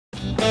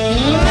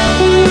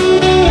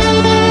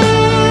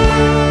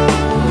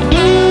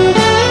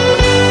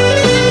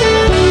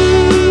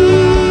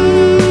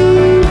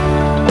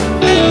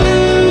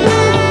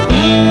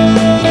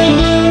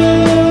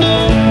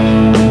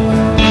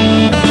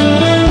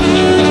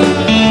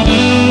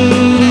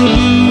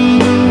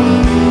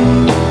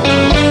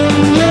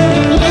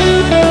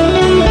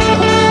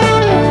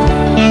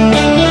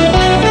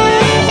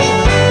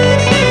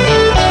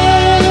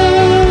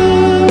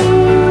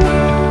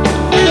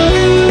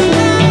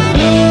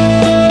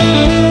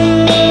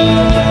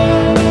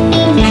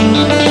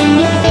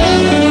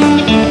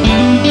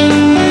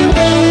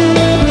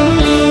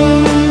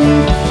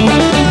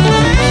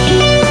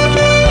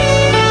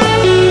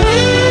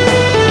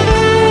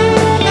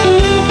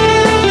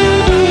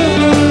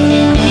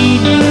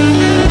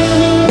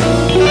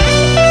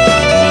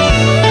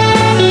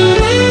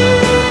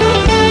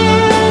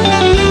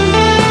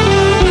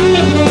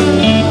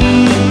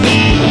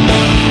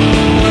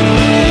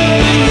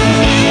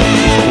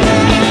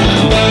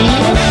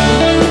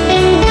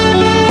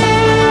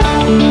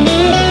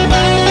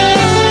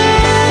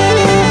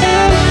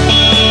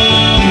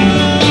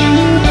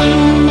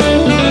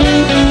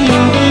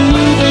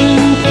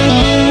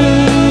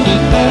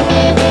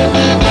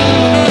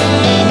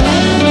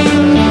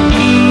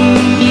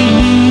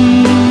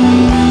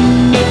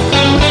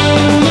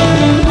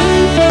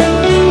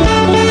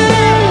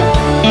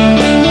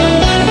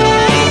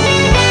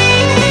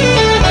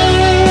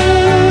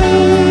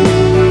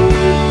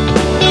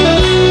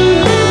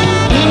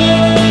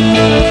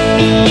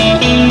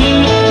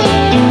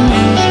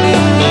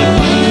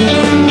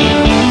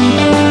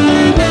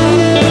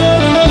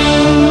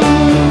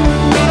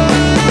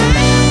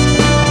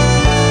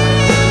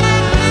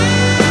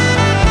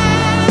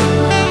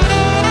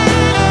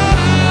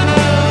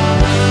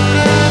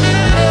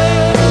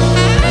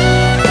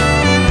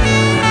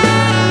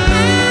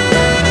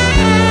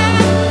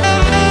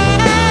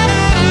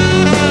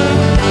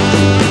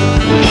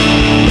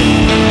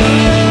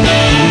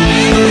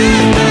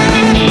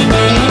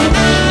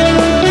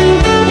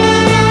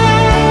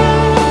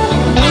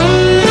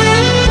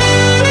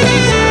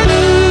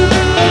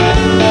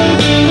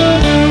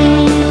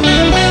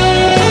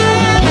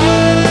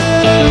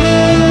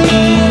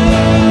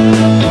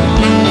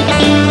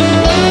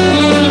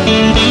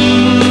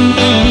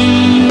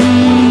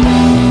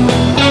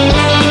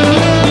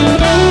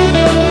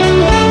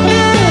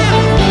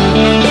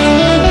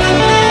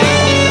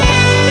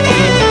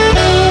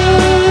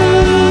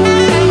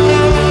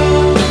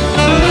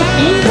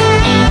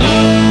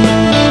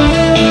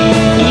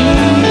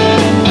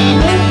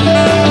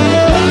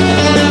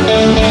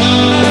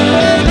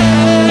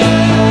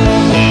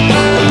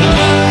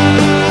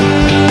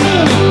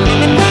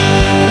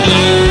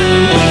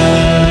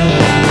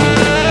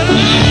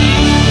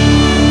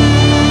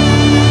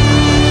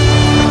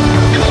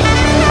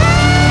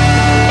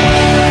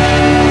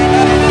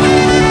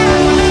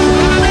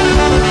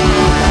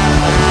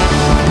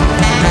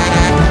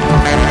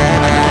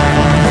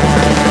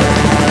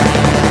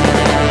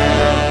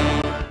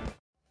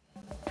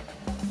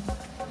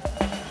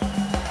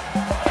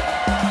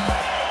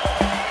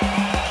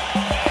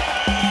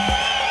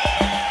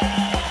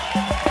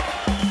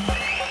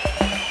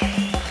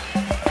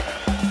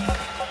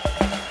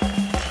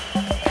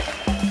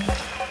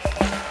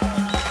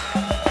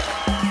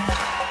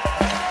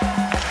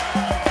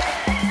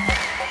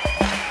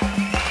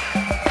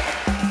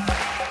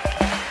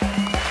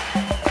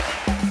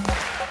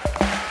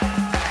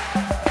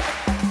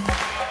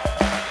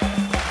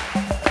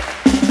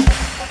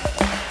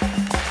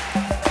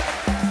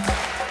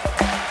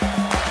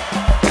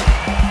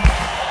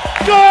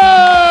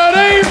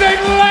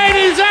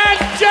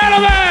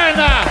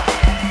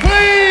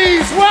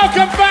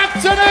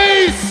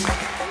Nice,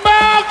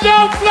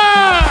 Knopfler!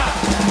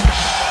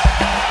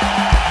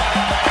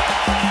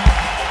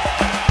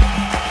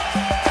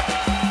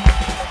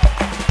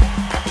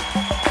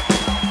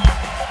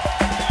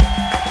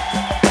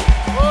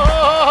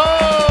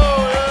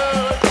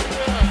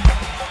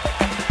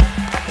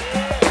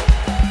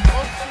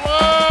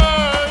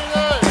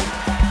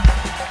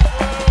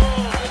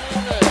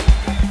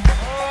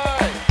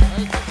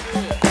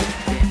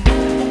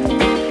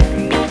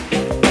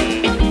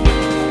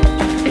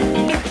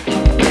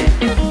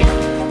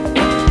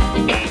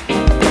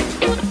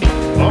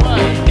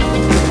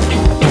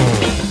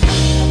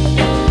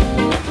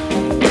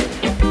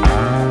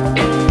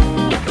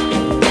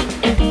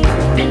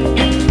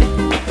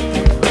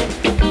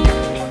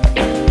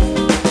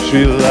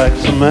 She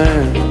likes a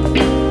man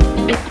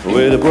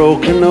with a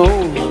broken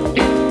nose.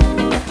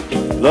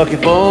 Lucky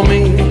for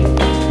me,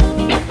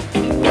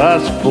 I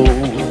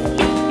suppose.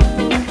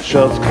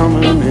 Shots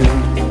coming in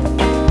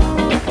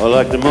are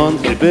like the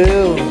monthly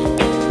bills.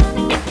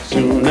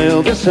 Soon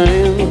they'll be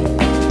saying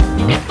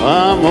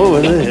I'm over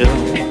the hill.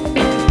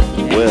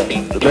 Well,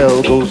 the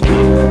bell goes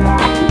through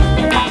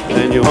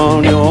and you're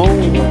on your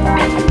own.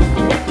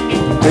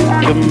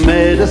 Take the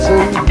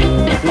medicine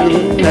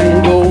and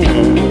then go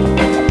home.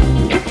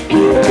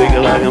 Take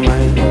it like a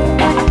man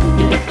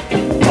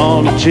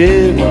on the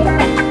chin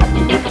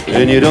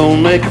and you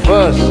don't make a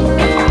fuss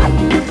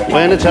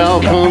when the towel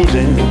comes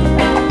in.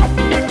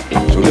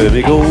 So let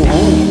me go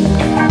home,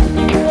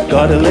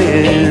 gotta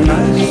lay it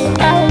nice,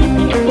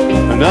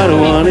 and I don't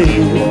wanna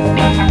hear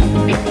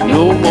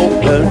no more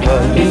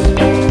advice.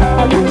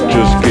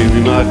 Just give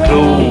me my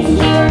clothes,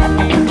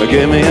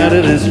 get me out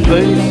of this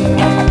place.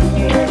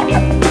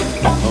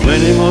 How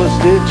many more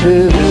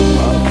stitches in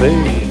my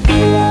face?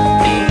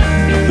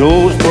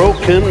 Those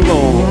broken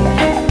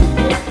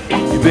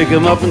bones, you pick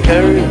them up and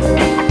carry them.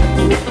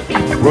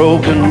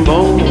 Broken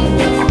bones,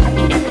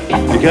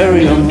 you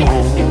carry them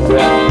home.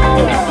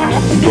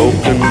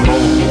 Broken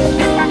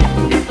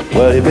bones,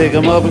 well you pick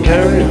them up and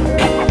carry them.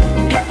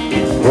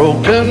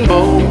 Broken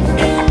bones,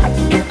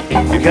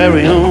 you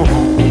carry them home.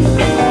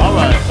 All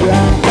right.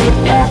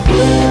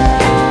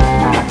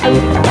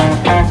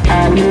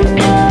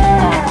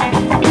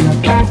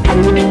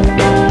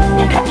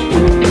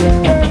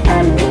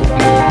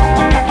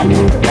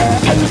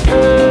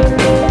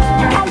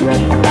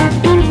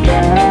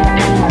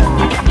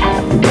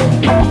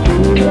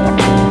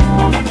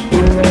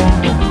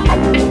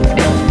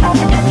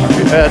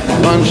 At the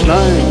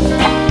punchline,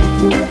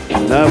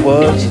 that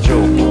was a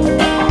joke.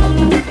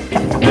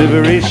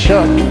 Every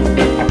shot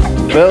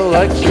felt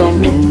like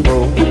something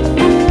broke.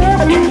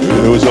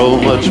 There was so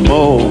much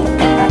more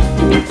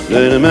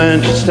than a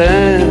man should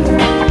stand,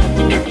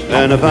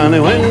 and I finally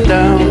went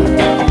down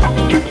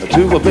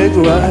to a big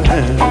right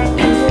hand.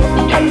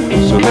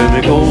 So let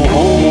me go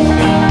home,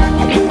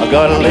 I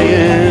gotta lay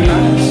in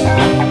nice,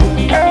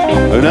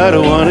 and I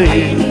don't wanna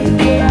hear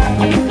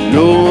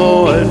no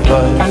more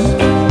advice.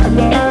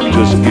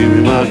 Just give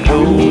me my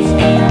clothes,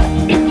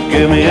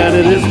 get me out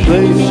of this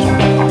place.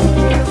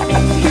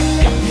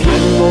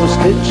 Many more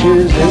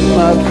stitches in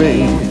my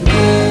face.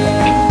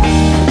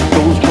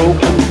 Those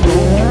broken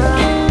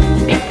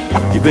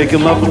bones, you pick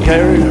them up and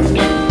carry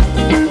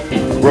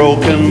them.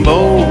 Broken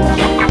bones,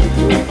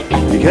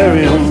 you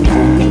carry them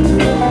home.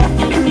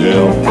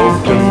 Yeah,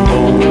 broken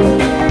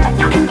bones,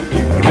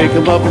 you pick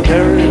them up and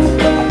carry them.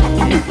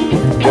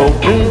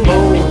 Broken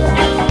bones,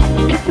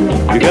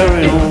 you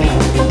carry them home.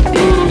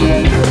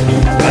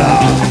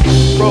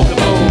 Broken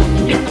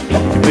bones,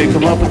 you pick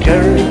them up and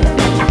carry them.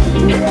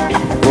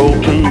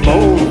 Broken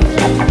bones,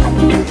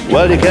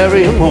 well you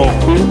carry them home.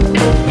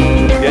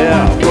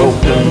 Yeah,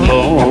 broken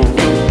bones,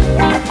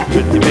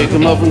 you pick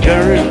them up and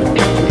carry them.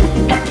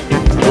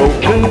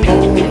 Broken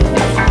bones,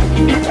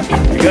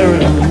 you carry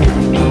them home.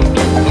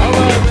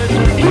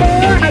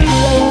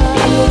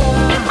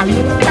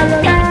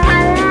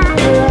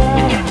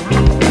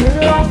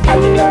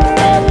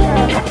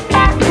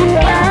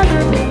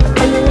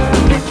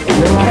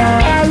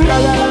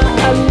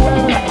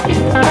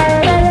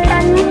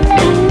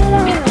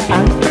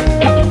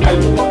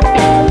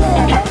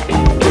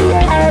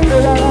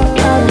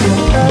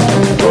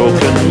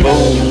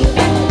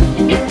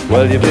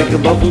 Well, you pick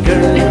them up and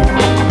carry them.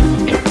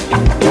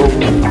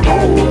 Broken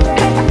bones,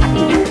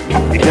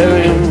 you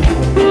carry them.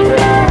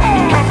 Broken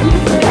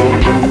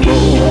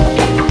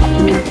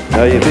bones,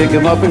 now you pick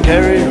them up and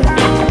carry them.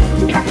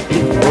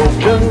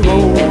 Broken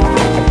bones,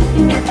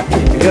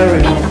 you carry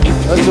them.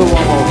 Let's go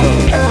one more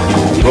time.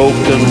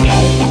 Broken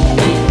bones,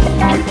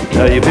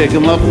 now you pick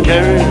them up and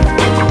carry them.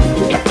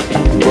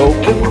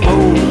 Broken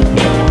bones,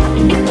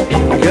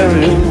 you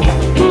carry them.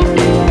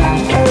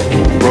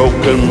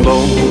 Broken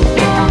bones,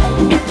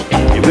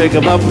 you pick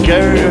them up and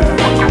carry them.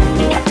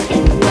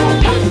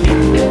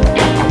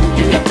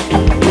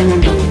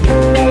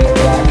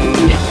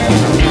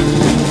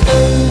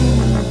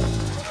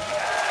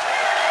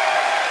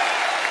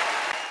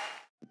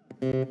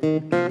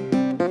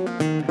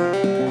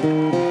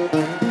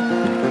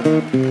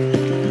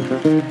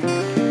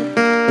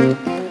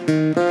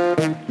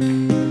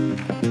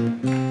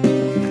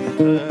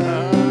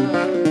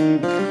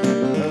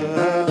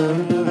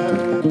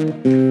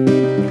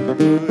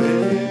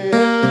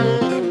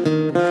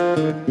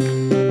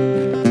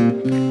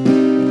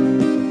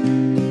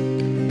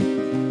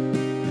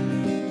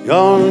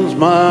 Yon's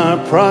my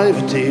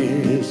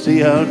privateer, see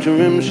how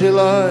trim she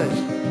lies.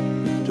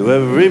 To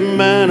every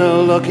man a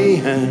lucky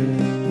hand,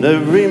 and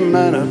every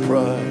man a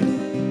pride.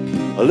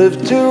 I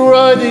live to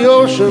ride the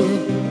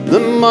ocean, the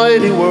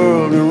mighty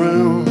world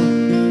around.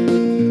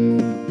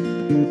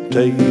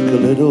 Take a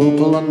little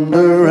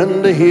plunder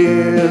and to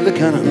hear the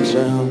cannon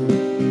sound.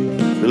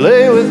 To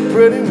lay with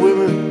pretty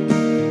women,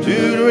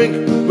 to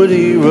drink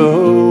Madeira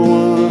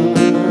wine.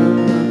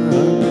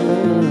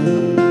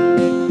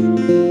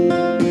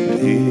 To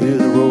hear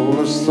the roll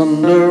of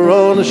thunder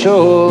on a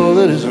shore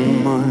that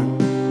isn't mine.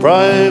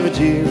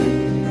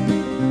 Privateering,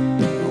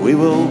 we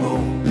will go.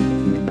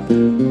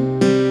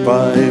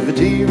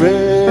 Privateering,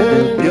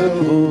 yo.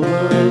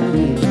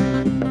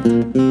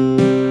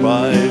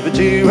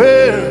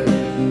 Privateering,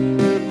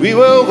 we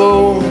will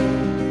go.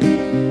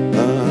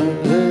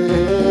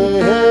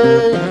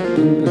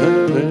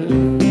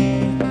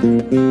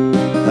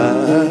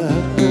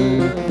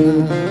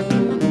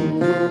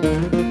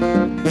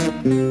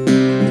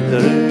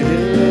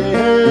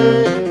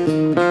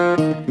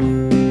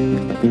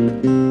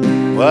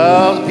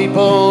 Well,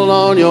 people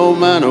on your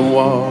man of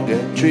war all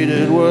get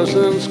treated worse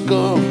than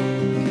scum.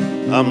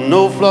 I'm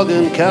no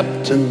flogging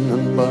captain,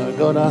 and by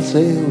God I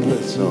sail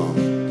with some.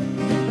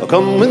 Oh,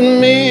 come with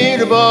me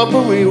to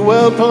Barbary,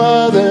 we'll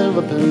ply them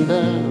up and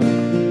down.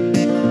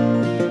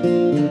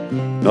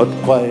 Not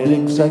quite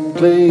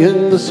exactly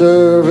in the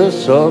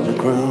service of the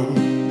crown,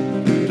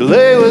 to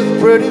lay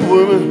with pretty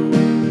women,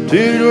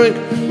 to drink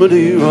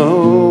Madeira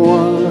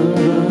wine,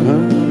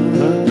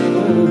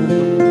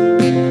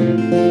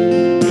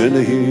 and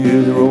to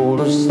hear the roll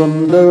of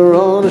thunder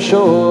on a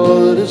shore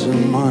that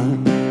isn't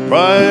mine.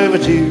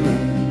 Privateering,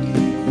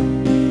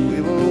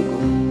 we will go.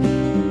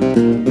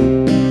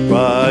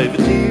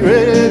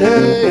 Privateering,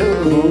 hey,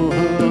 oh.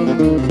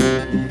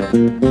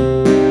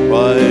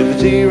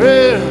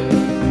 Privateering,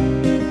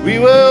 we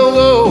will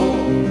go.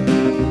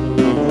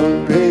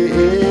 Hey,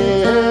 hey.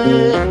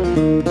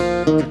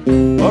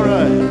 All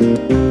right.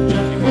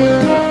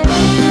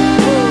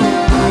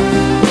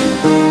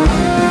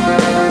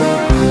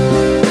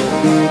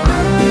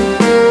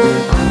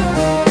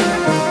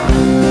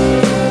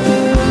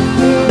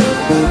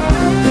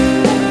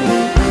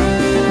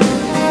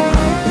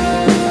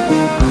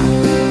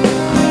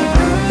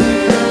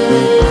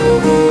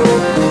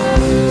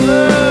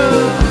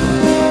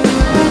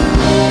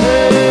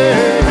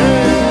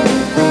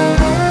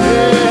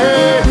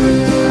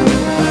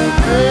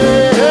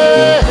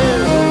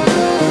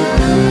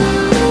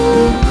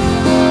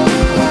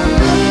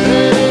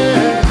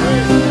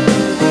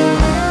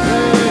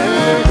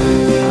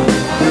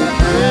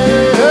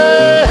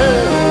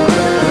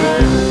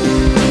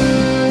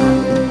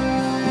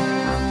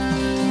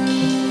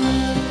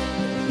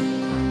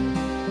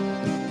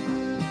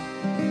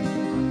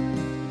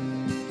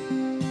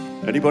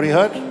 Anybody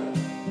hurt?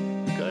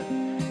 Okay.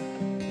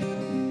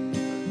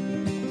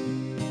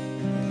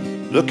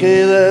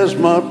 Looky, there's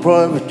my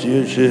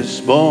privateer. She's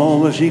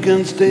small, but she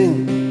can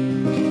sting.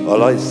 A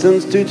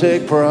license to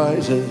take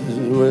prizes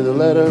with a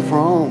letter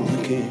from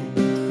the king.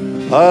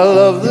 I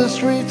love the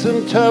streets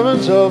and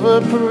taverns of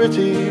a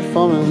pretty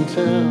farming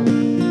town.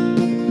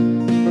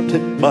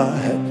 Tip my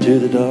hat to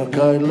the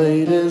dark-eyed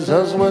ladies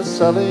as we're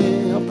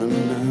sailing up and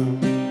down.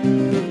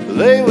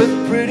 Lay with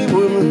pretty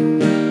women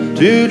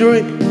to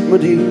drink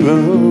Madeira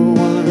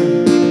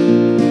wine,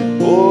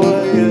 oh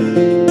yeah,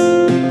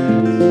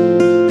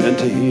 and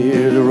to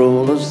hear the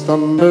roll of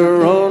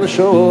thunder on a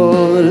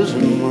shore that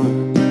isn't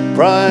mine.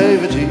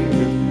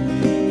 Privateering,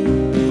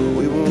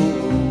 we will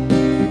go.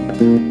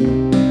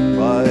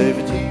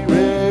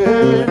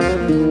 Privateering,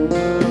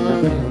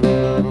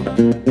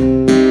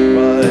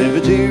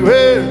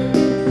 privateering,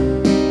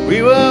 we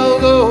will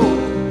go.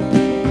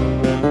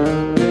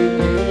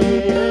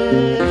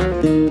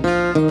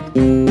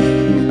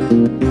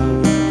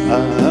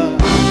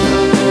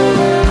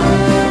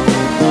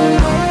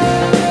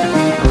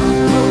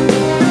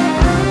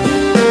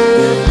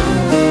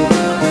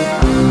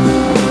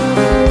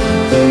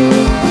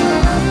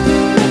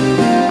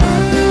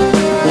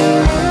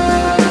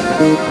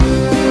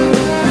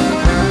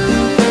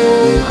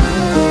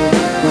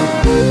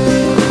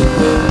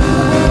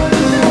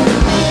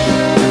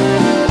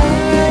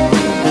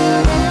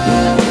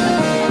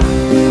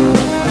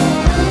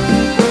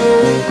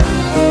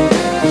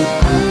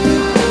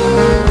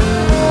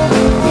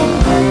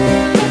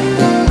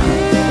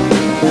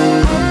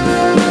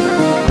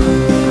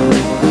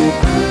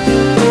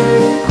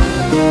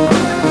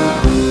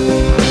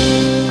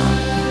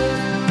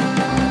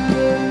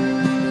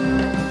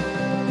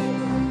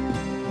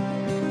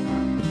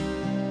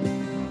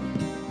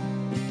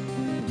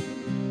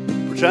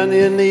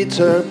 Britannia needs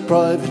her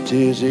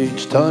privateers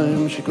each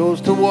time she goes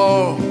to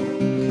war.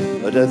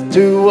 A death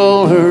to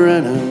all her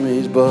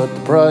enemies, but the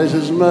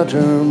prizes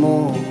matter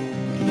more.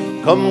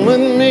 Come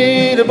with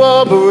me to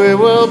Barbary,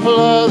 we'll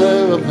ply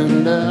there up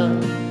and down.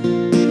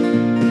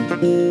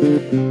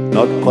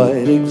 Not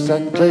quite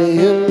exactly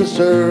in the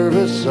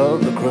service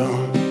of the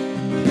crown,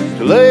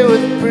 to lay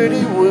with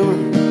pretty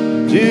women,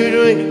 to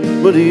drink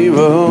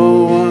Madeira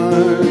wine,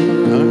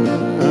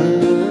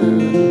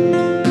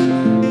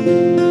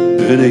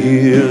 and to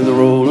hear the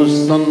roll of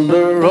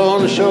thunder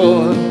on the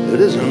shore that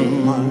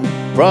isn't mine.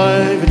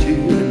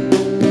 Privateering,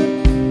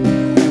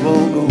 we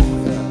will go.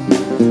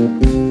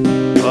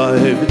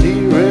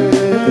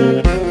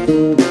 Privateering,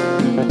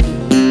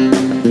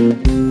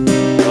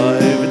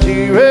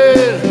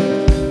 privateering,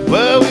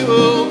 where we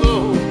will go.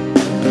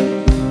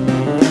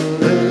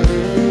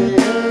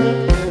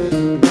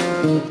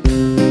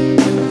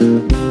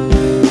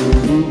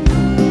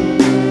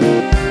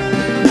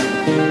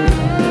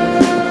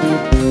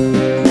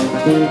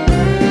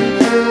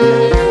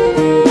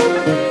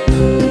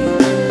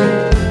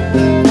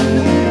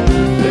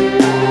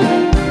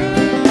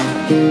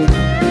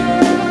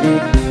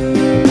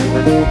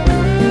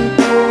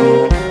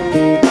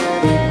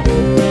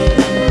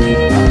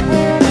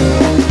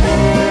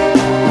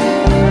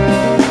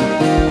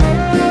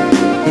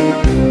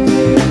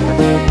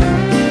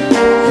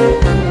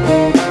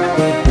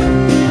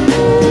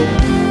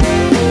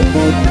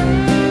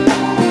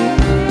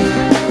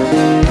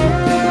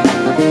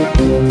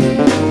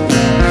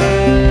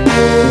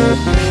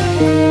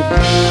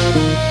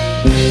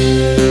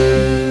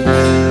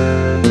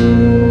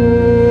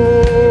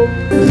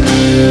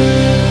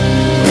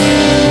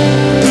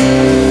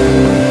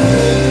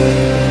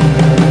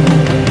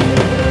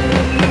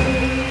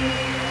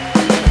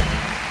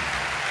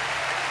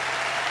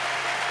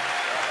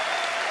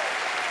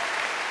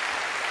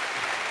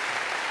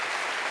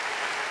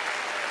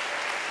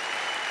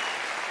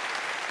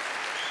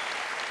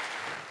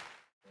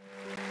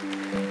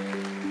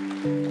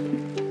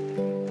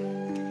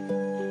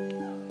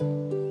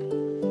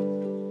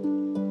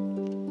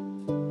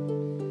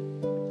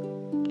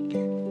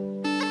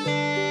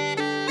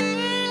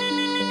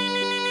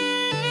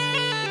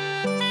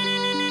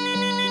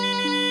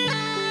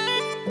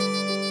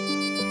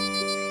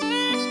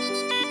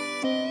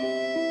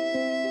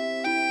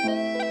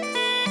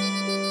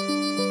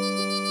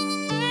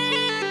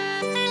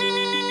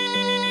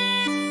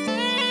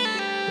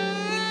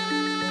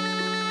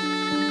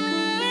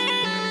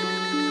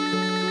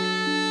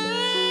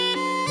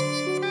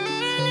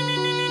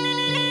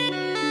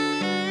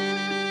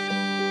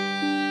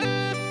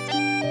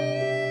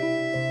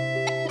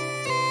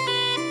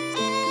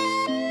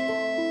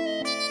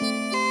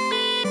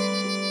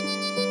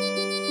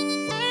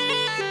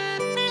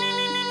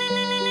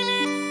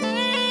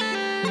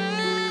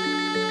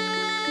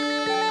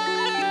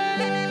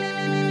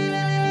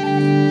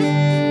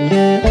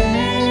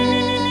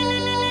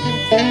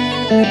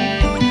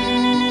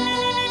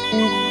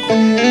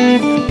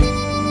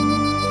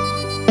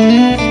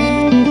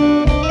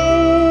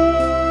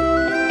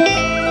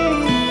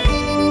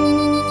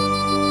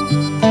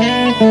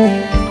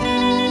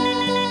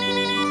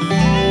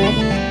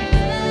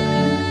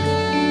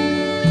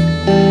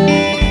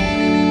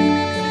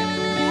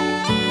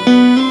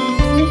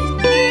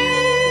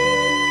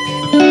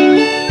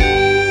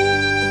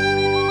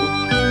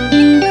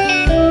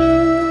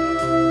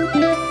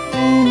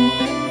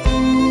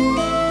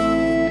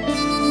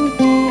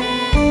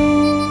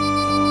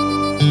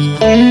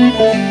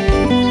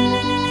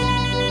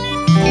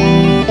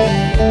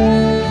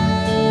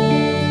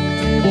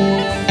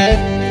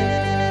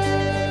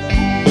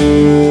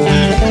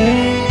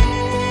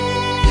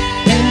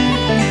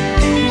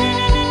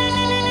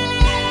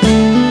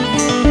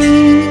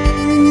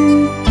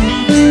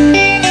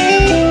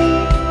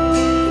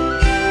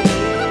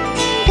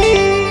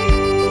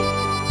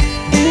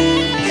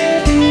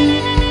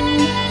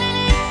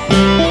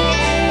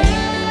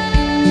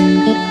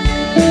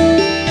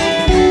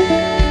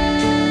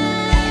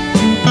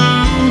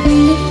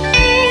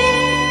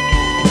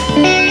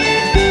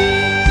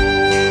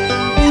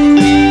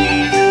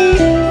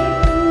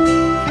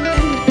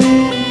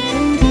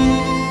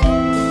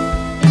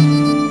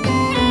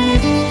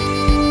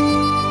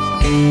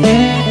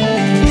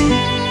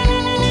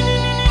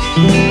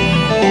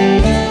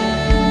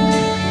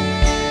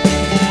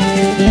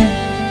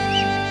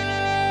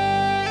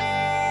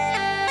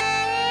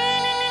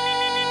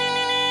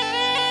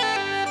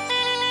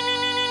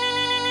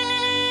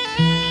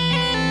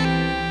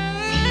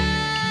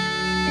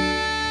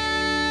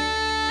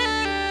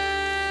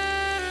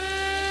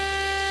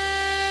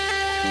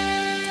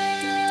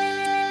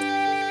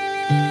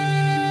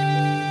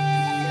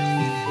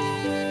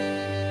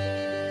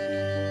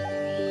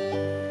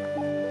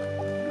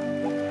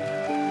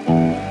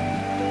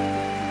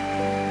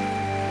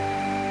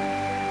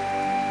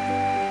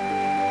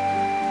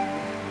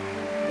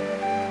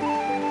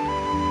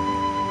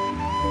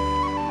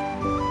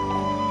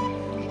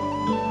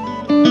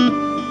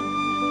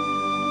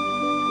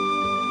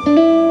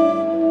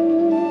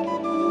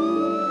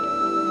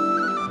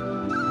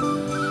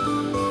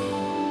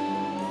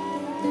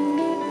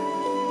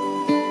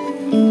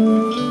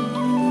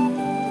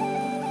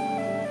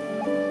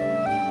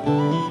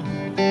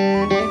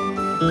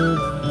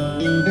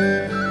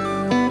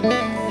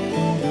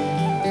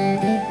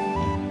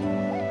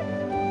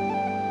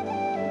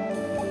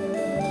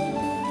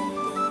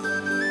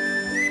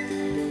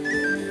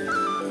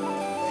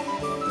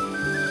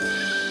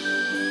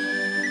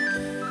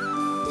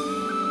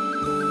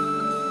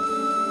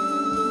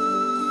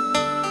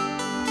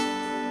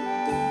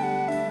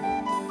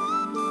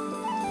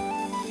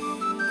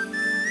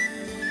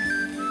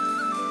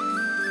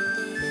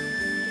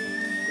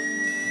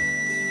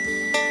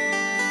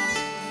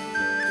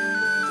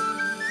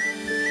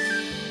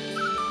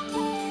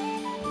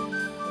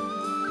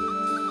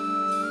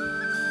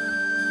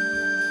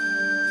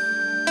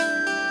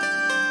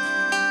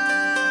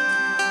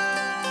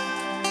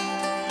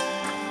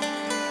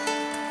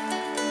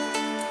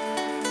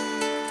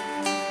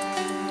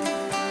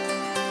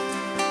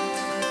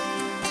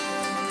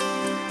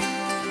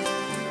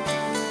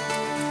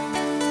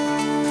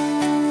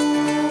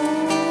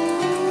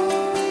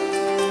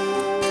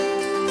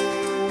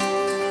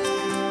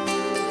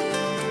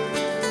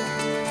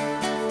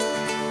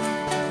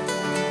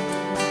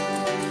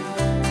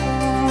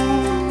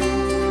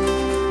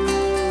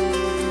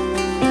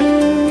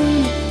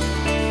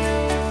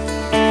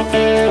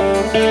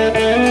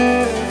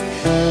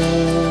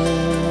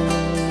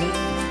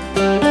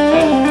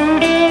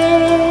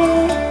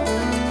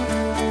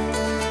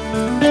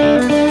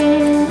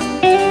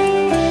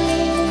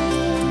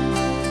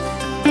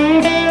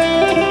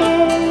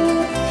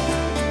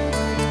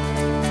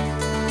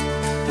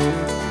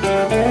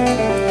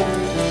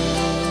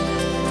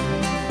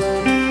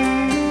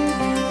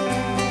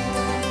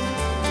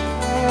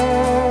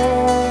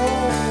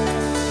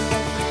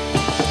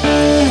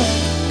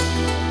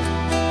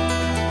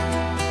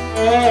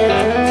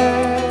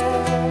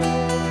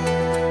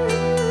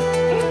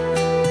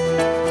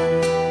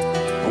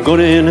 I'm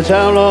going in the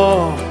town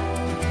law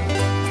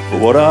for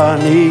what I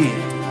need.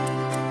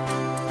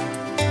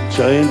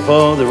 Chain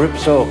for the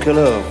ripsaw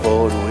killer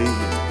for the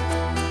weed.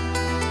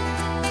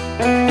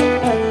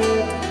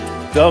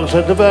 Dogs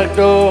at the back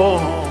door,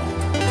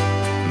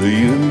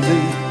 leaving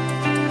me.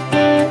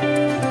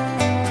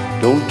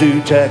 Don't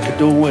do jack,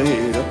 don't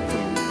wait up for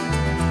me.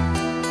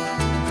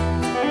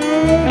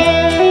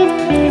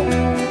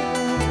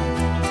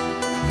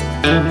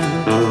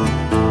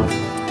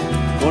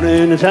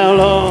 Going in the town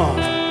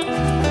law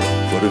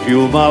to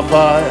fuel my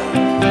fire.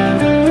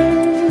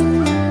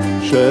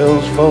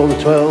 Shells for the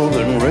 12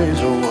 and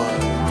razor wire.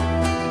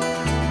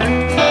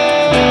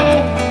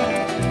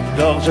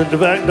 Dogs at the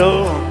back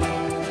door,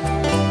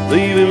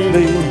 leaving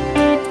me.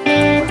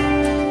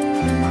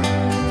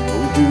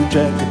 Don't do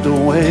jacket,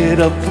 don't wait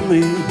up for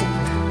me.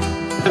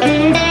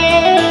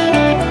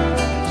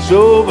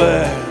 So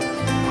bad,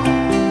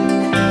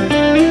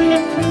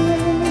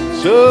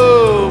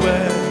 so bad.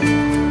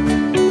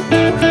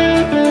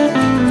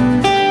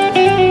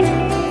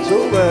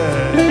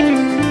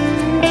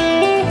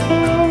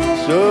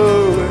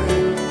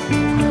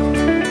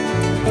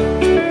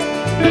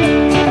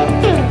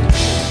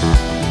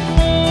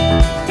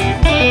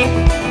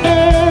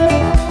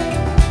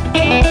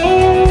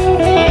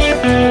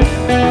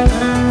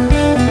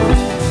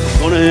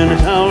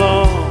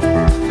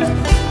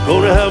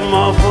 have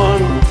my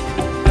fun.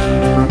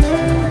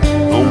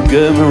 Don't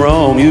get me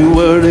wrong, you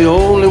were the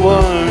only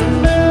one.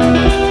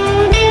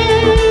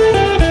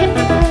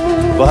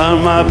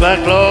 Behind my back,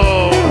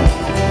 Lord,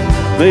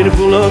 made a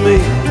fool of me.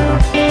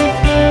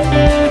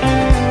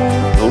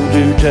 Don't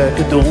do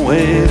jacket, don't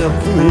wait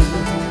up for me.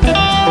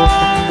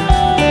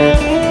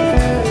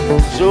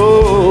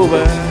 So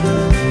bad,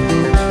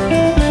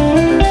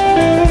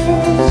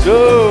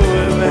 so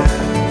bad,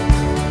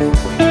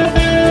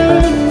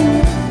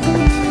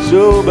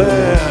 so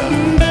bad,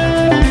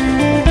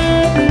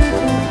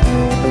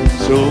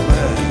 so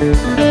bad.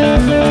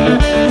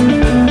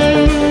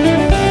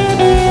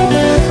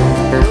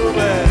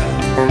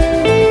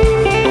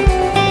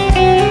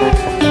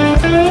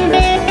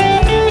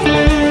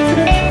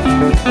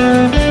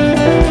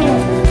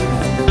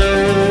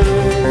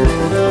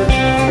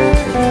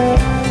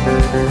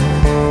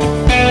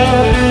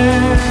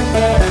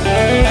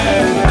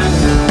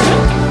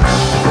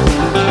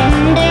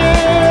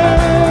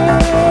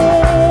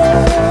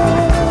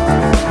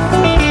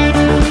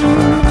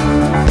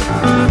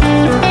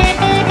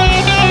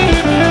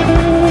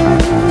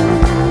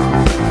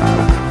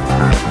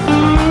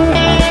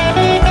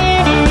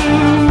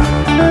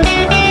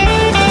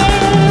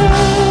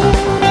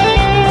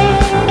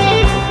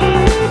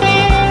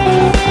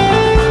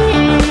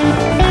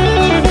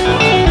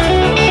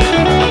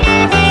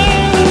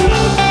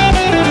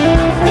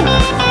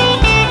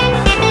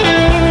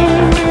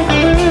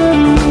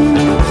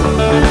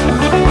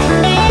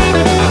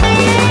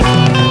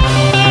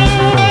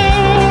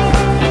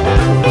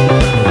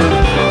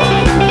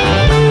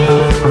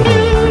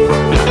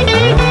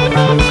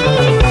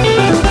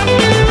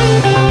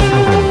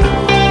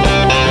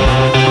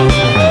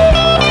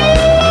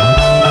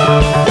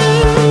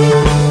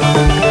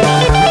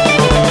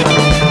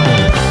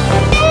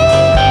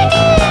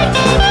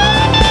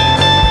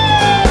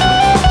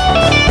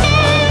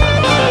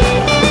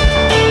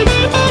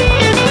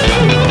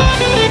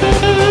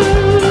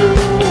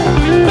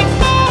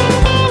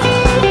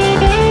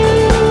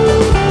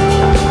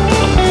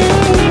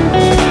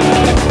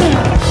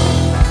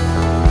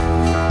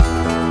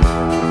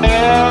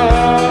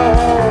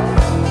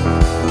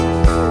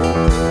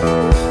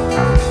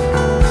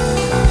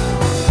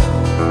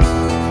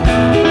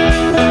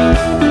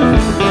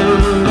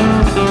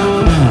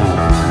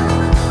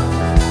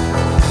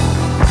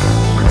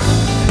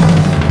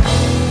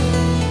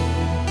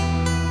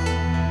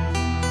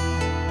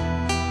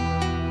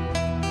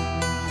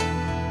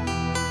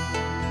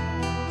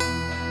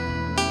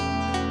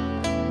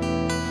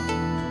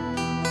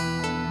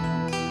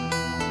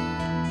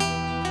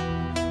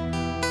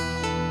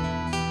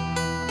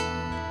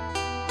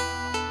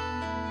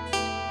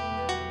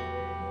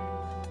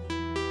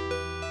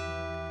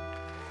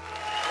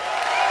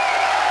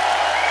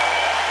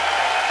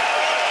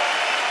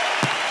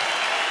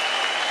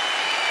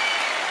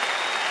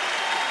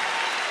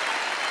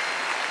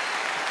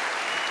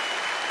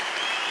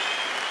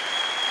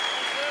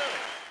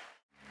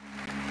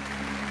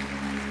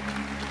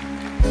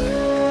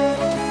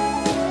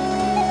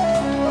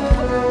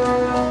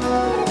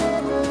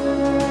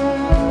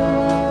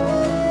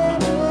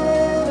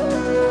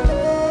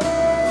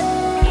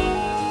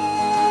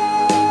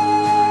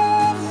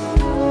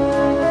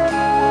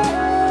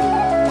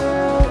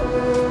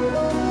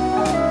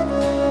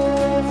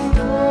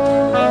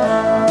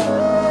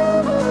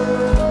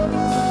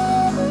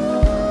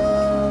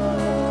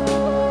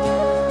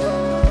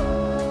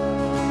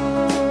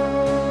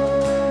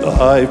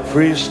 High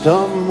priest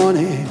of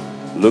money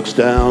looks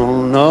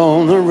down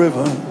on the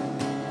river,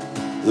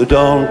 the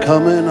dawn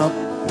coming up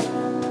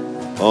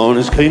on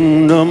his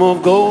kingdom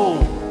of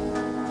gold.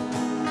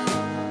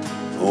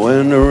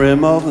 When the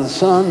rim of the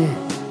sun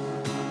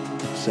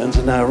sends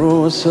an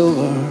arrow of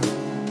silver,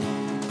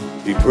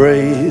 he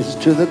prays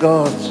to the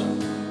gods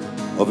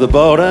of the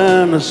body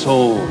and the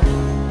soul.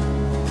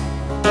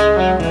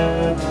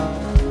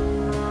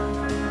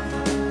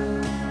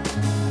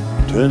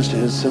 Turns to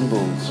his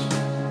symbols,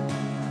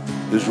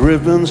 his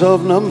ribbons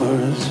of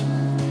numbers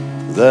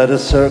that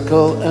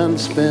circle and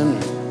spin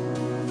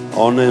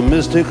on a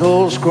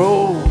mystical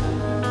scroll.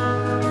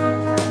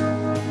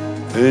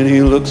 And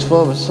he looks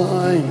for a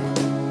sign,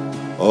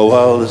 oh,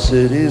 while the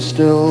city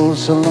still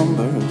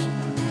slumbers,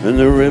 and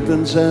the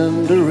ribbons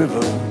and the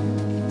river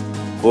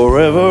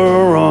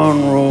forever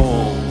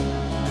unroll.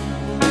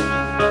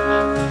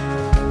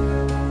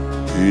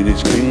 In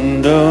his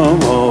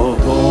kingdom of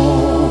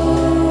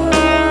gold,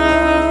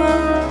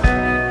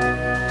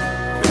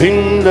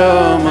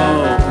 kingdom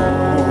of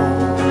gold,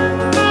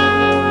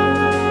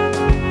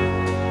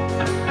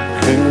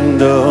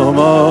 kingdom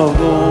of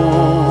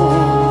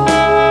gold,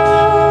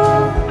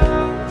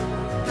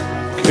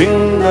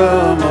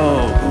 kingdom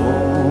of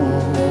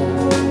gold,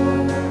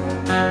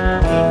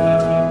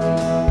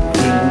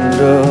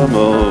 kingdom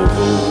of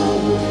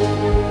gold.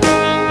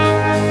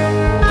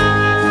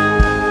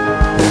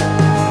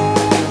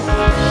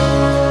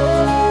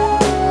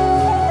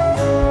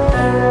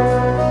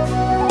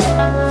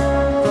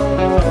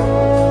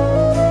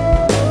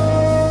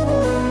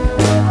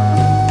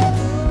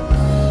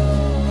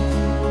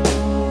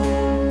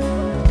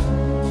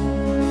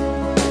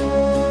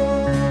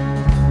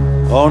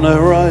 On the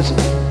horizon,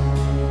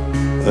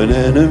 an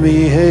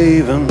enemy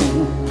haven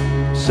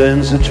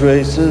sends the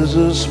traces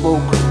of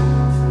smoke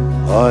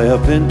high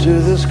up into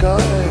the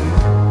sky.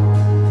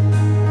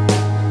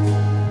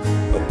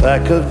 A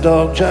pack of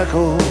dark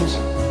jackals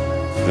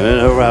and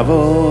a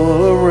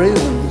rabble of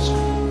ravens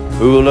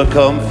who will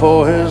come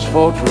for his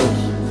fortress,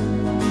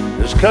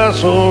 his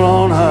castle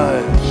on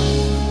high.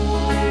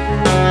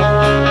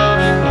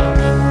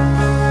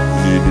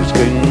 In his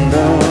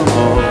kingdom of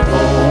gold,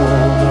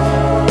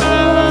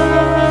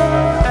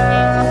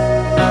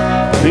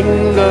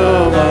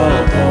 kingdom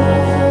of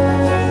gold,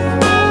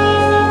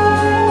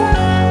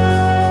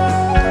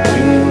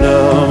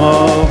 kingdom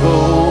of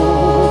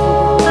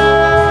gold,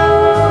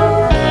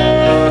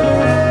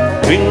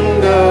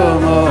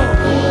 kingdom of gold,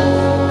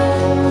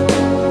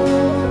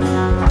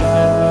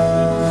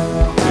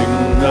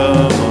 kingdom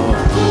of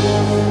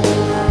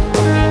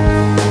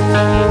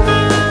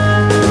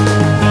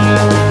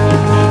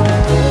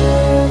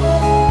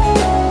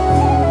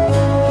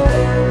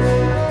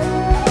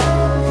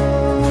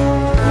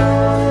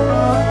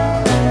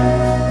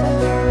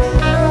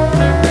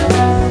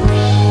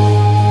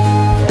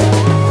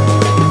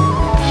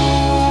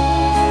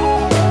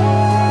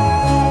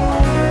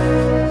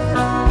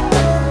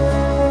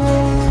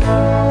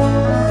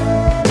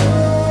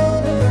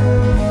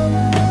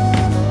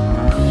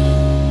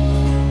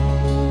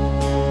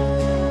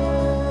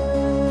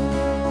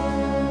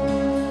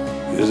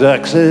His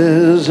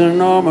axes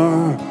and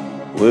armor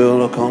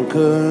will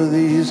conquer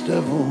these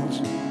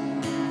devils.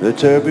 The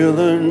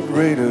turbulent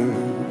raiders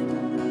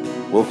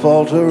will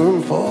falter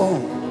and fall.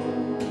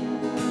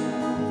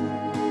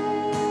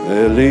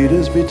 Their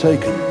leaders be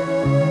taken,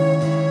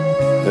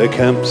 their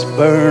camps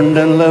burned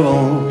and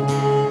leveled.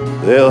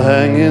 They'll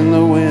hang in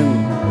the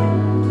wind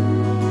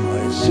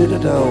like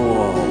citadel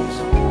walls.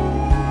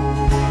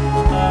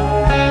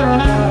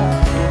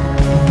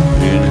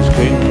 In his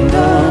kingdom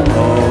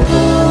of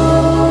gold,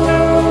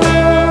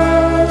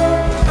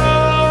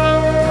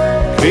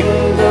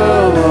 kingdom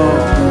of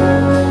gold,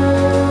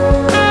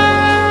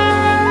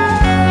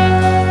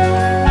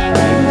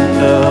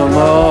 kingdom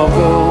of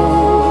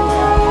gold,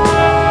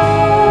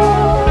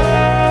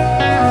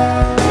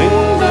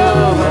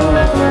 kingdom of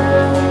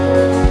gold,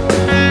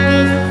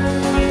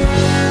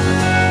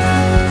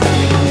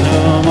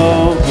 kingdom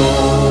of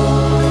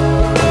gold.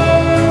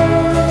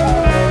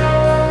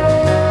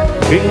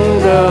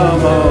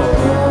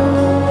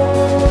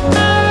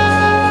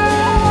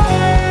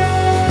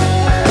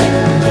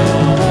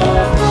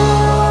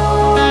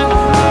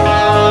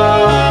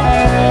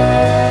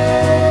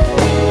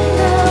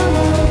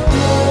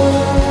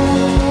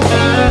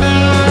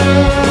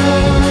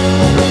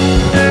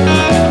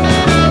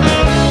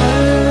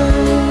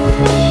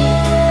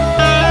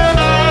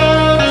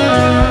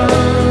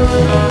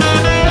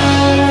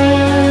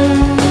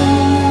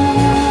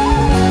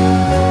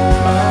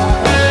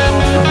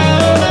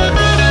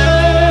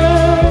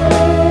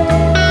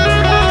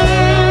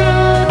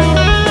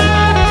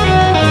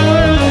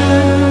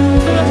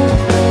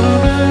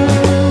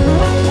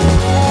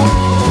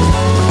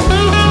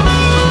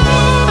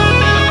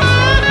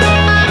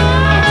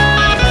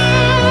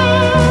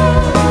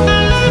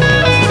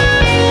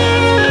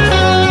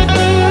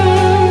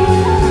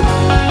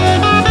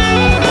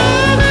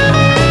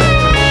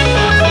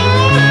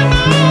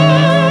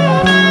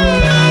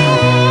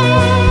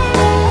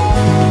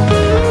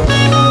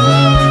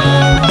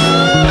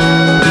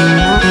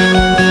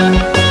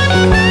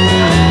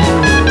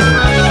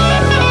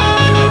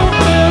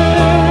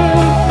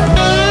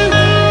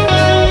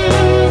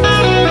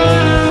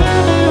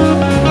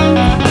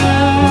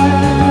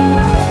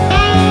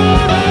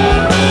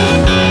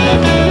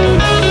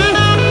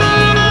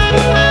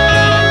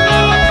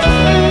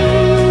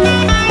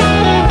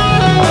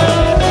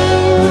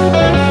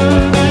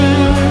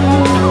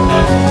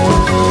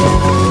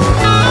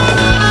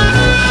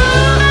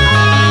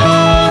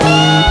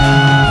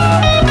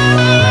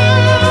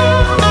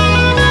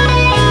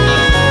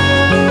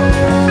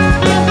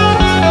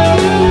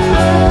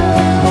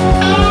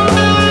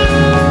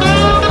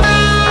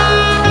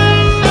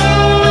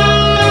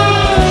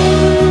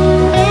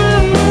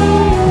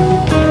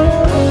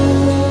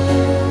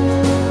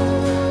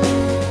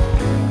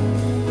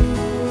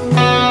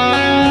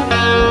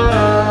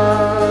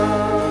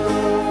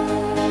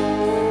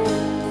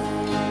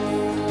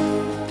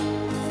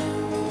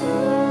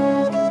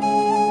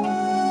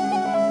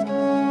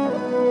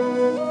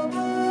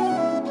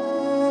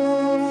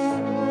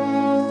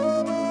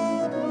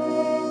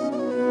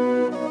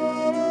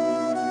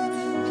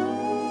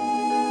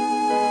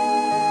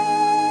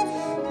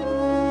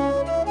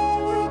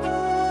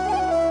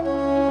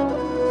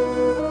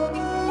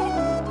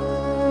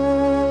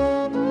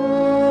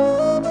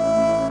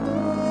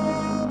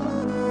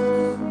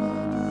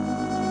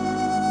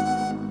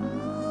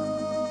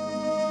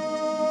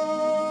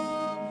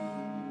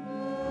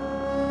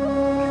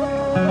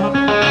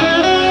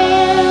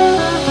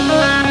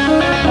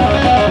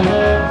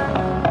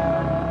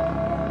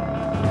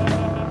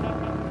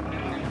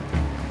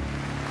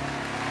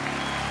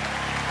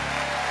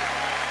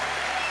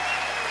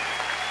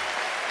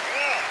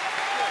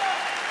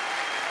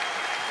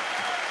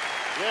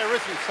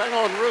 Hang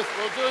on, Ruth,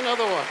 we'll do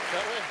another one,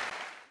 shall we?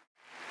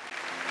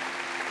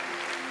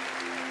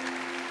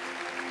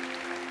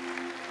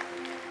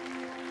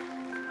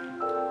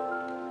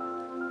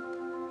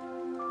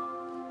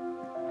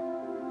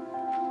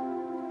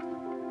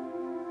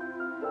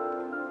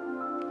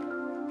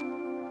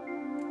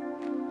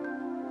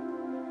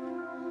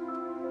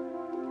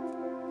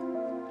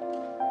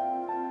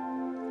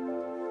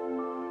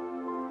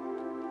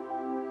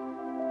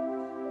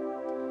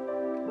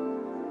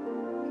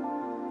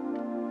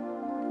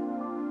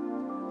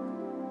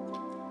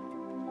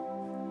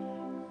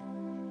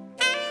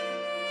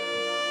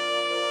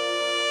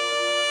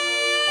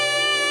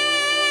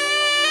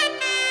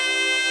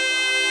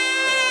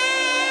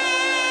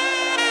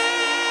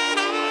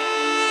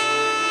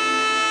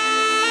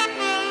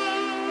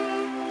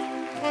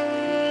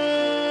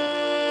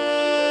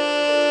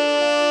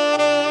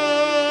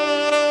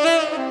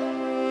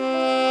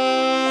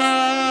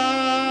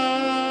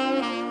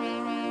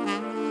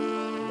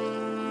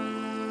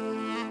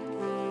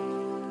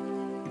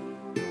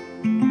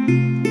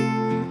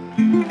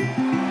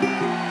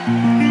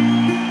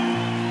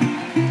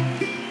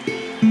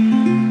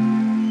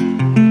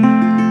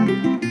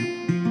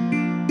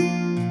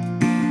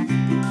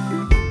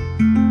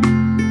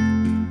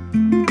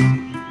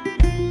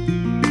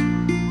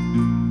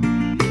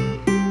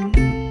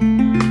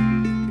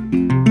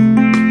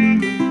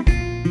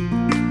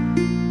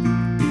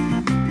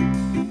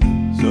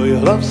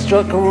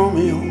 Love-struck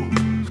Romeo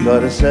has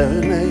got a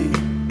 7-8,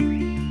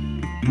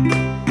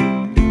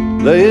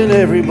 laying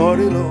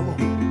everybody low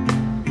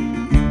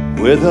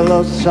with a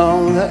love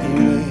song that he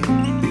made.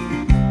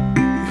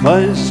 He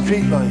finds a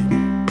street light,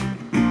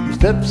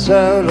 steps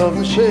out of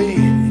the shade.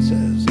 He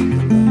says,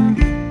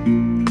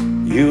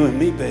 "You and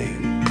me,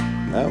 babe,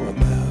 how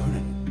about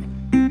it?"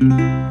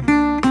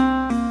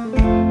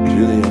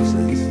 Julia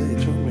says,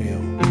 "It's Romeo,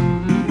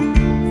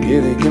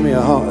 give me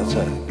a heart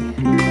attack."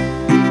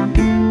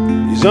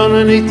 He's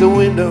underneath the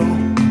window,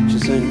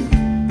 she's singing,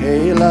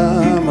 "Hey,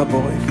 la, my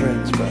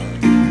boyfriend's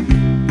back.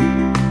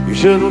 You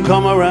shouldn't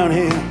come around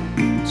here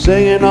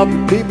singing up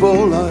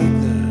people like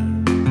that.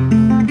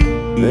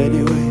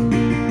 Anyway,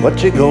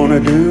 what you gonna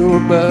do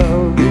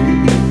about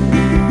it?"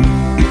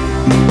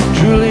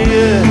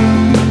 Juliet,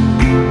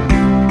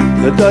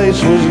 the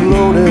dice was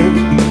loaded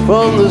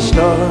from the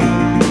start,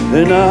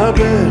 and I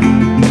bet,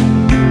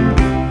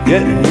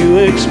 yet you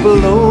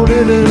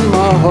exploded in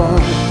my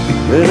heart,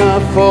 and I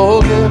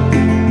forget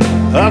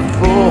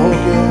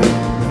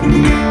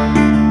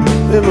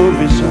the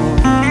movie song.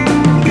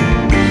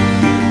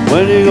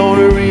 When you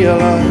gonna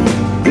realize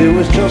it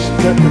was just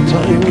that the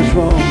time was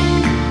wrong?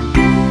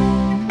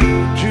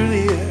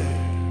 Juliet.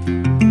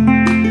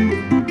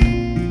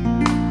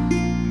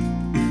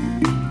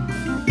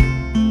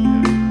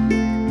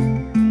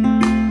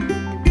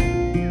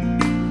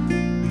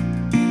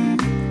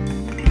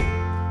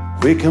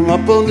 We come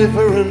up on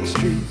different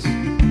streets,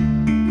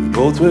 we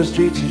both were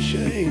streets of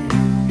shame.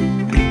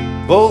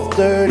 Both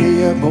dirty,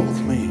 yeah,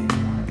 both mean.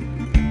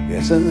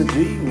 Yes, and the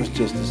dream was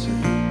just the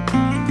same.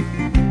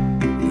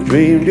 We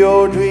dreamed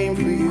your dream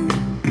for you,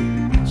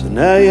 so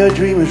now your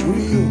dream is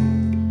real.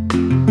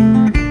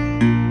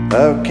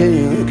 How can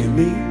you look at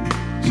me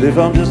as if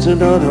I'm just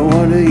another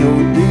one of your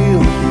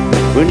deals?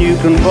 When you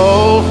can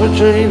fall for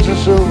chains of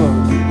silver,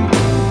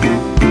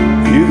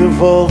 you can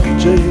fall for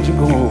chains of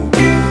gold.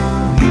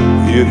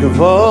 You can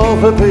fall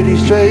for pretty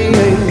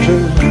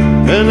strangers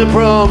and the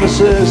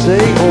promises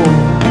they hold.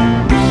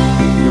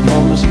 You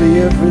promised me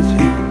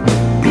everything,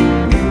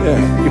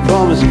 yeah, you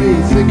promised me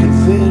thick and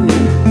thin.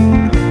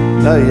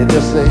 Now you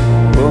just say,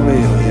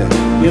 Romeo, yeah.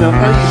 You know, I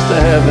used to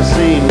have a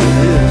scene with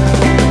him.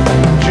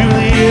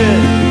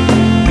 Juliet,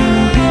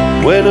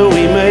 when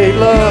we made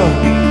love,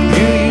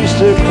 you used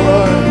to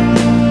cry.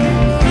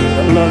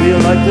 I love you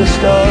like the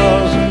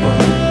stars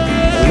above.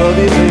 I love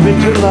you, baby,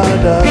 till I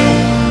die.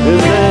 And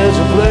there's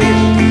a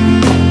place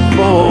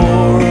for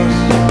us.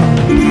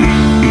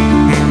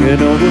 You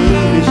know the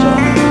movie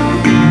song.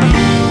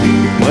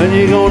 When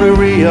you gonna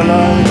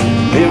realize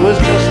it was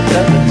just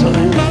at the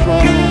time was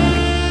wrong?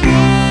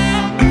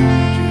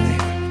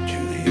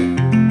 Juliet,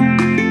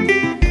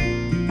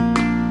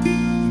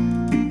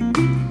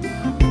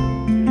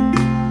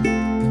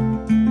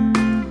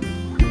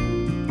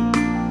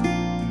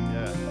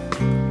 yeah.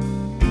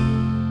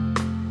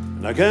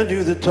 And I can't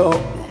do the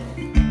talk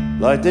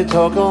like they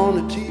talk on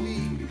the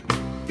TV.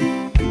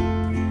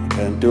 I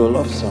can't do a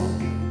love song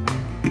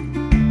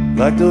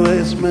like the way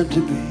it's meant to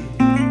be.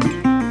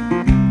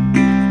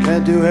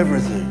 Can't do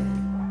everything,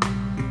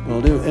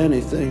 I'll do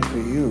anything for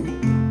you.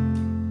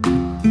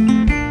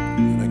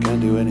 And I can't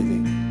do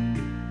anything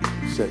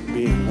except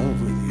be in love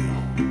with you.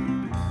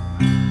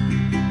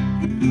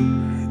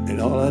 And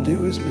all I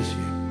do is miss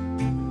you,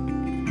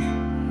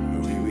 the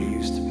way we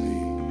used to be.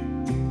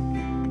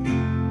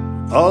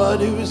 All I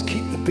do is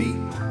keep the beat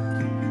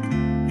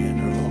in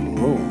a rock and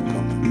roll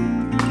company.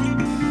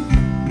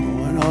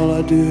 Oh, and all I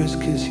do is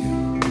kiss you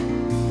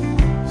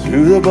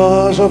through the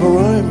bars of a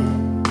rhyme.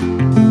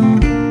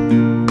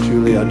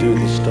 I do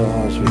the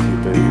stars with you,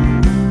 baby.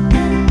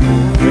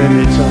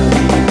 anytime.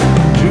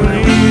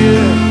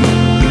 Juliet,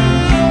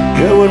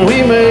 yeah, when we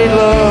made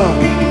love,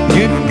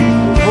 you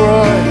were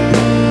bright.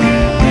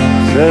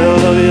 Said I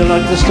love you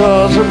like the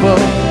stars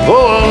above.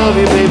 Oh, I love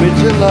you, baby,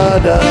 till I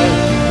die.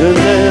 And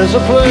there's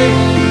a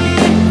place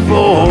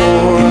for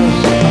us.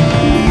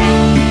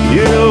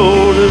 You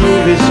know the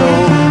movie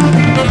song.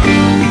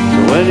 So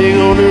when you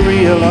gonna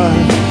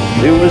realize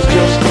it was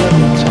just that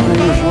the time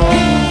was wrong?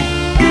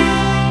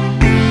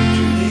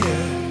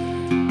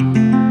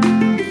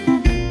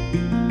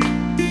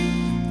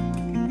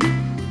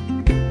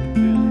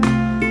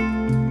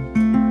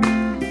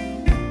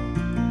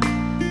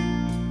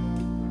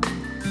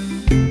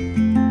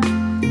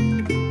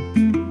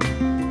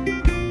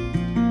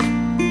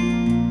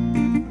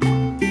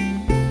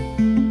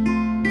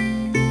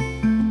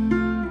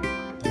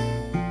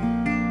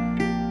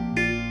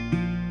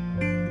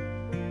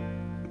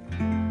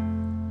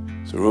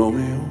 So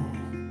Romeo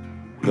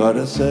got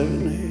a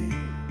serenade,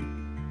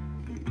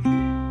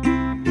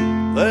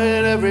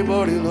 let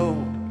everybody know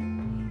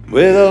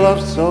with a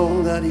love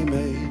song that he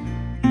made.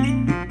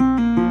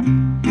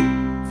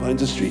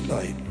 Finds a street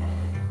light,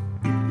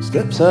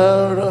 steps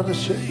out of the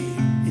shade.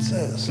 He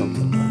says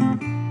something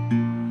like,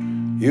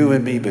 "You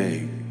and me,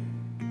 babe,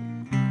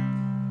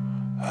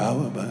 how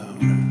about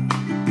it?"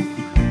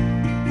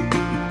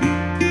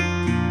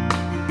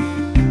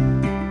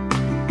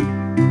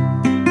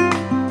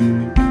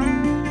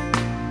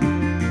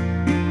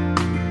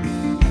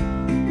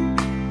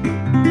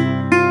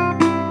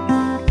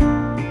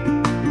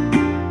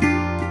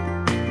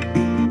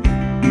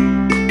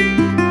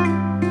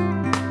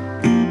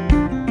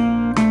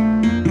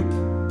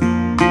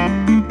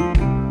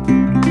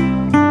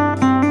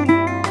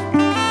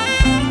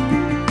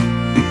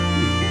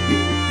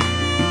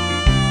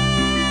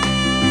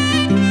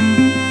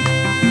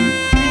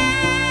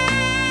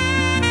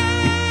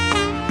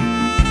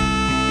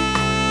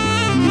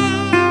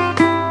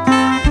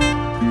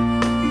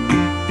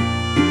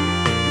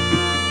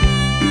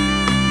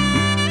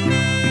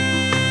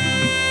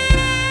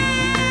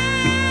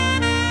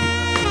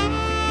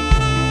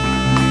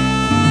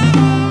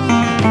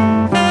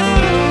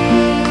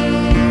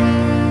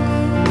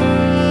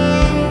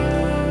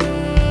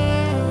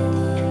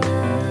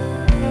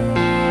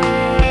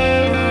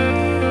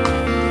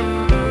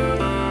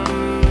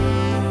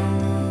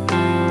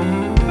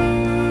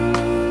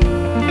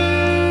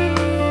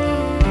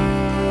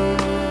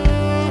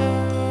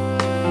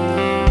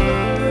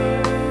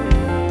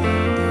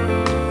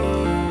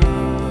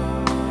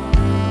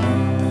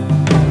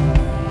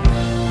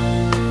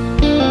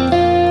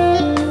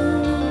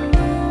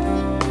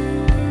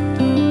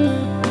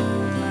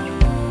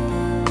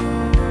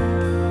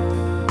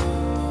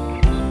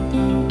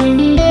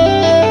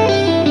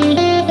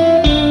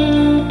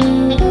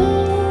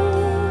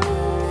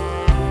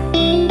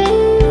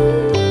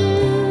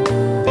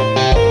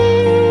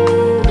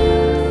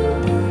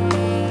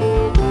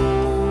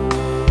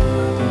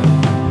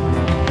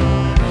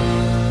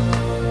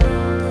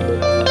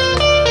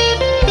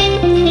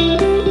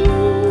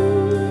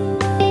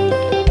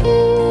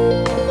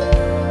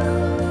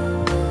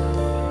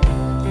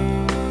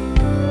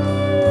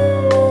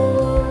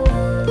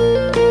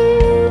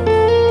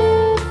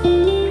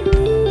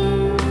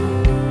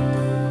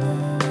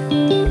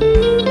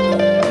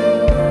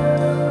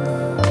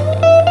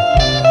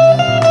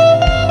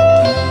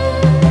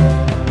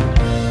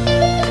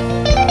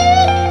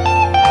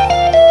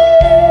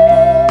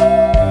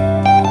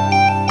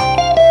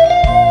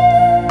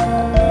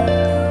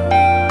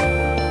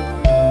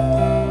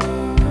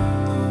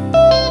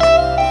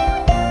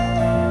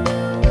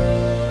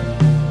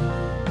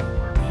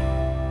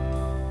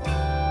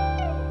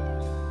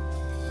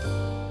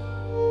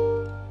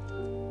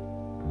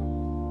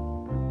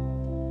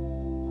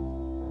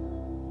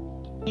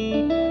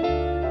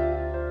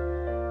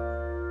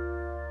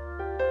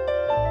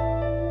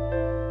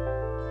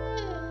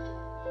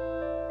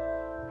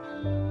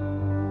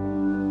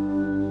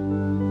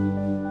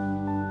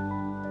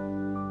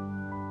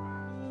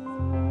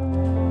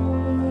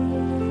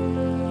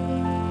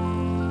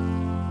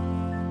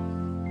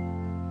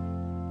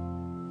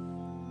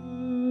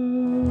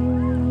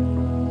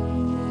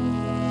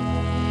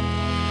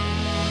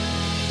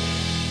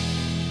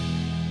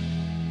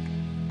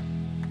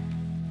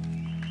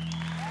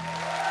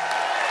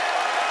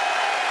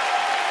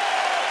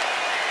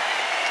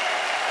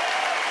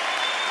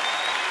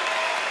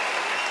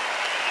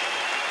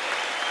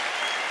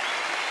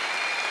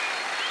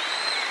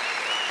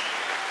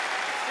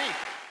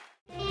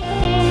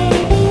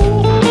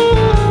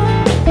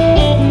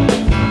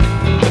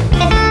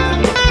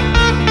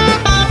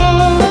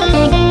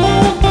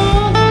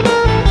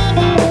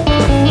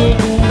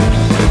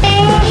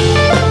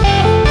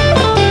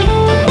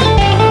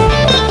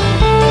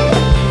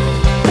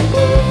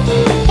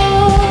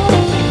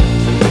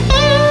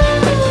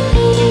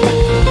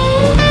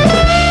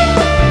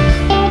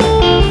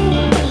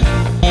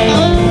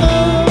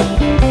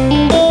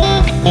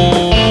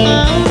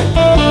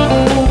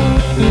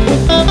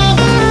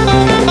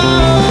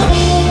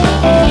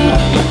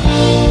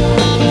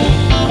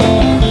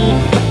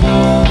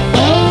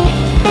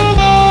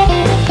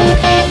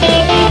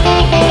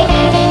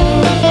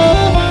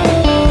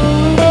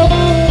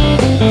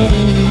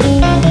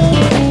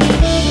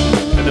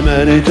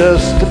 He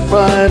just stepped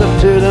right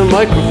up to the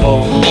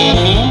microphone.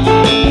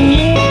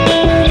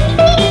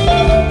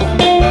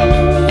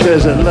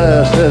 Says at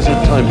last there's a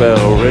time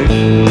bell ring.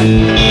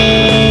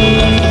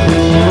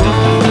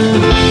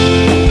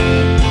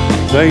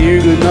 Thank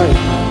you, good night.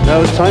 Now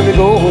it's time to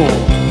go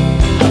home.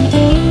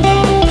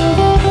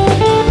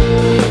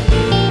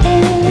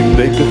 We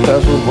make a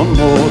pass with one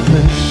more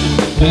thing.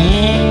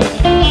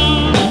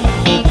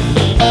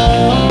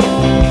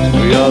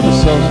 We are the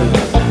Sultans.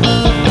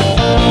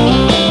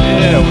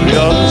 Yeah, we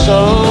are the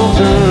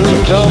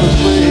Sultans of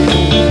Swing.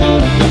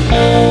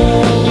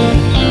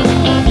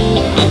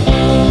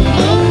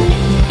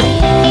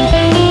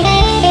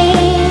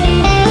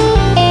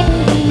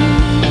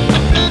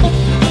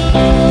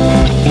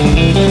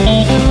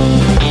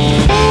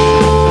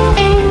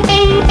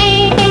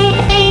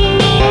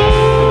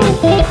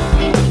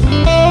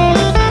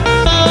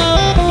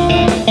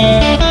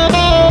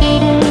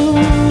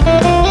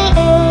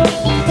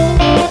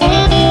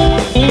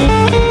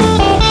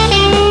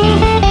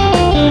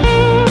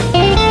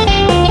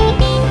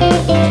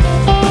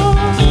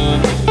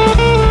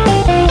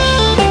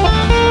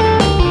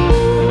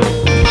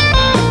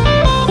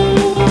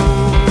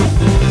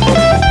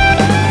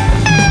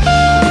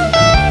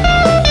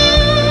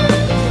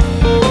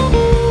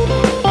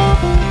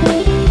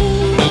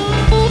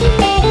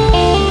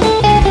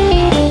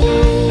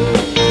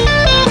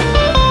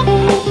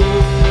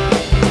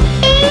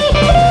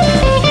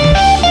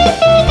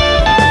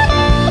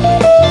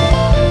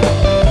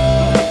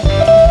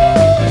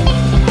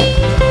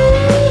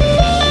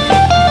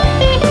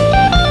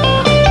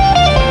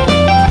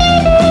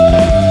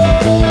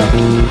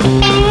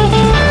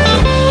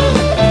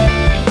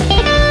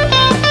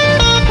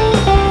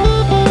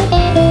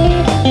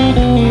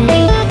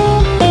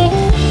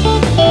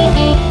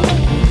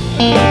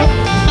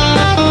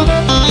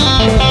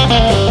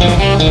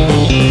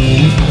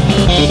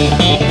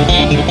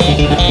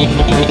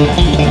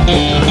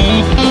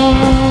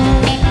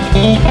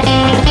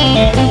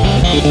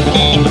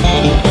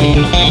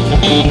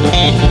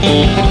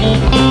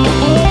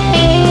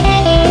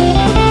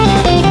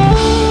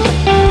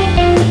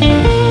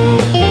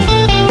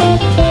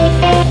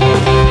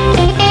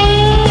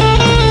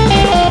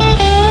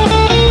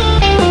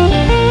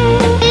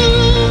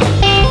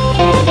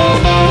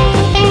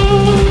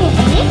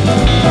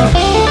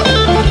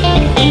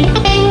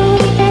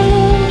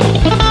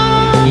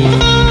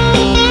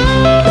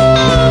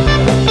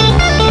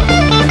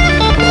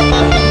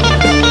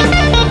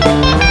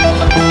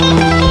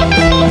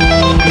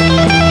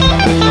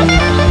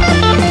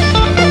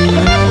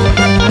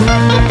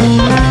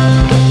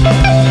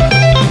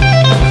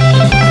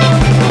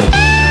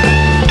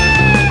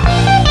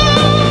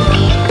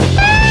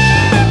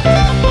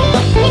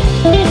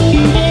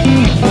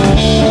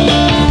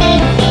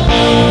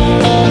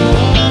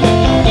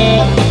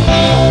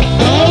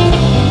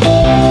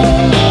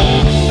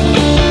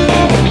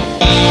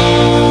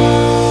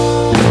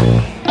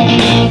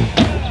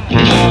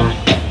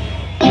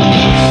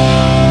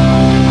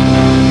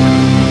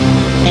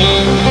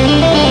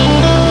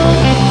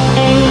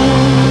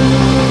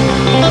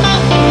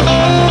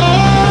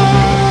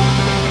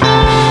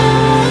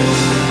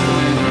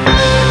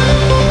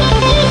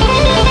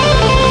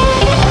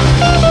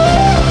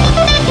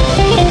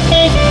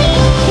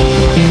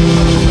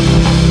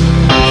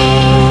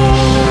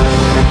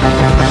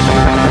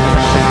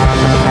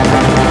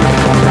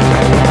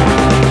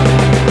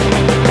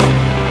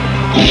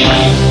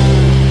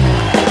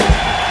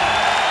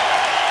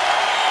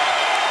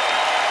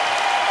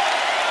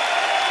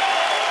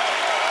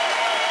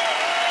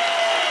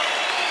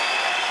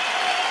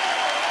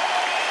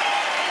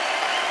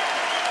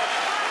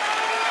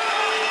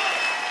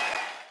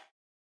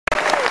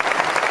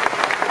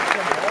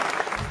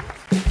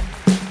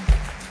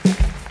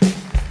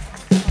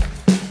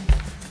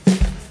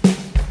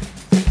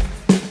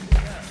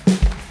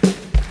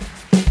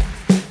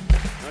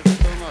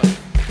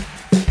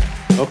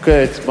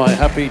 Okay, it's my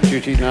happy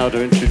duty now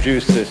to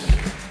introduce this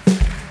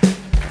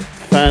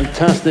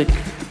fantastic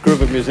group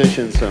of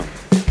musicians. So,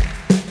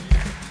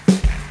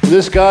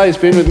 this guy's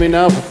been with me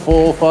now for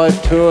 4 or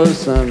 5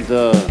 tours and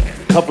a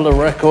couple of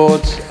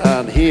records,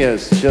 and he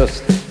is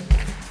just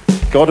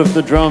god of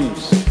the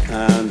drums,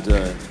 and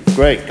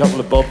great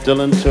couple of Bob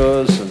Dylan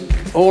tours, and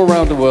all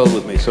around the world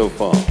with me so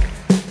far.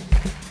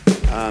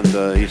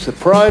 And he's the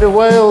pride of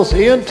Wales,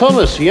 Ian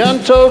Thomas,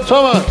 Yanto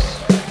Thomas.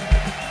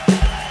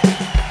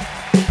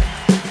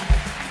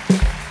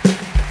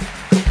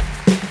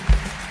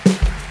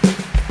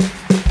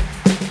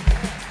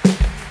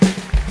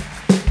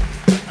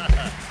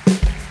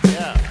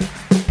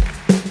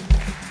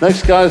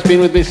 Next guy's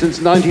been with me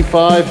since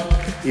 '95.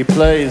 He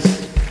plays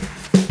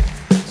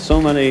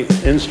so many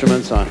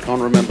instruments, I can't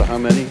remember how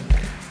many.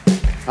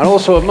 And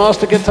also a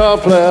master guitar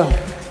player,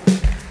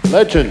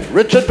 legend,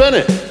 Richard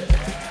Bennett.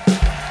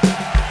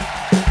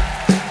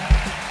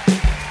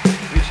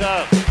 Peace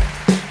out.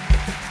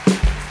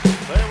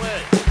 Play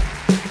away.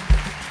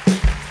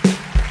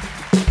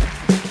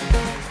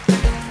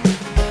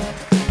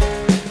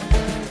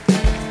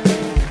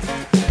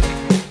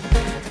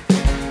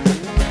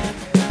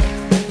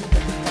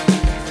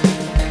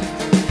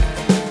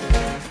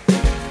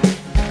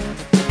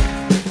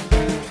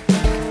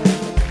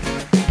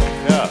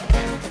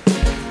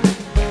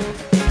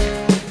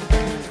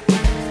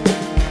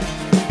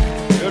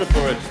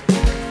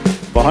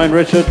 Behind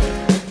Richard,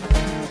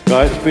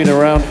 guy that's been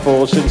around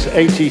since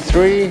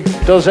 '83,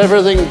 does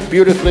everything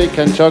beautifully,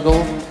 can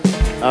juggle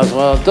as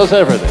well, does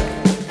everything.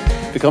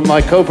 Become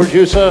my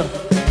co-producer,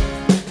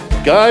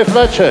 Guy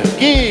Fletcher.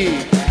 Guy!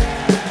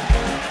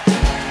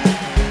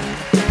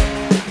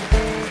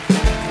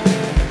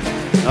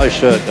 Nice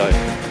shirt, Guy.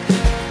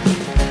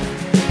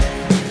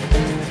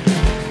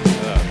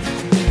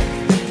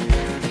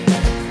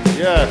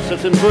 Yeah,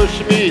 c'est une beau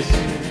chemise.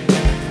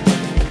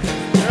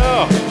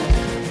 Yeah.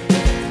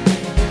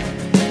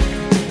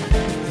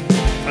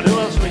 And who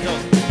else we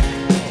got?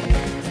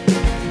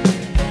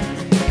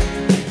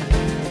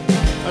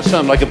 I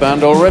sound like a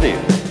band already.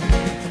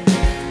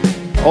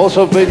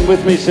 Also been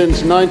with me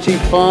since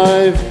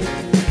 '95.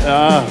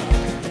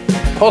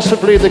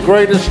 Possibly the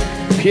greatest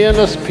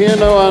pianist,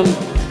 piano and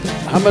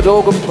hammered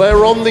organ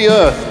player on the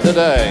earth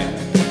today.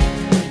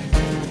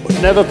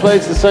 Never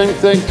plays the same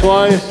thing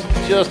twice.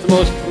 Just the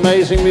most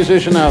amazing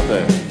musician out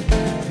there.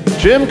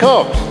 Jim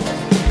Cox.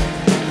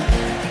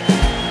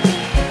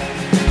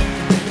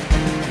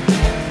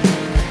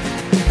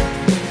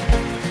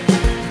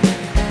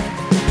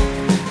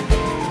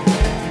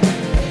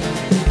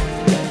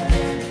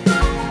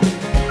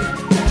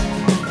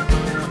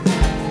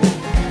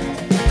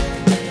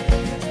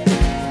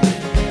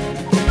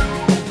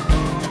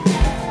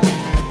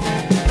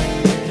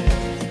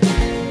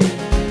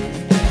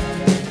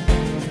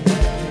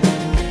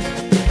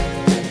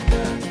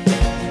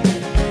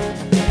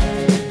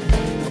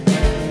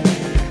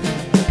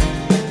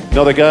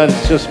 Another guy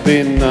that's just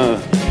been a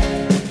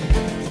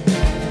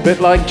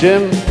bit like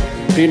Jim,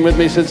 been with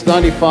me since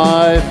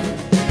 '95,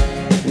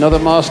 another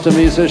master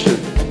musician.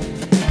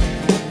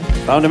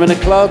 Found him in a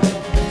club,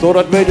 thought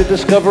I'd made a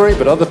discovery,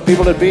 but other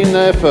people had been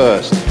there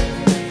first.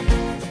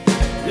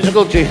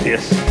 Musical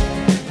genius,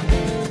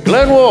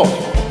 Glenn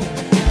Wolfe.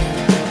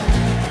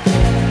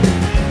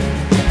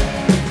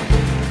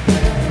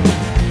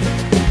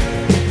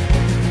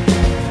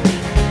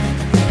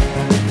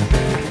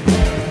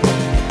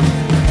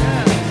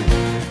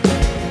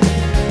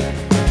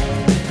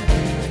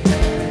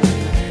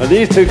 And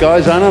these two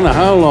guys, I don't know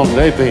how long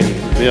they've been.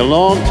 It's been a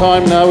long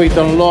time now. We've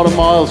done a lot of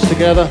miles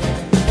together.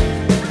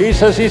 He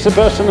says he's the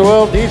best in the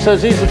world. He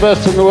says he's the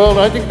best in the world.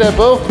 I think they're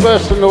both the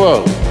best in the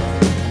world.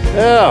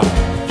 Yeah.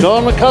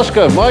 John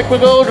McCusker, Mike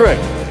McGoldrick.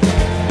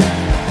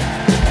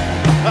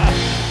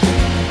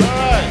 All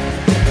right.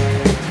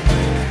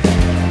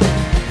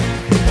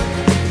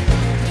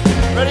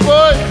 Ready,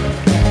 boys?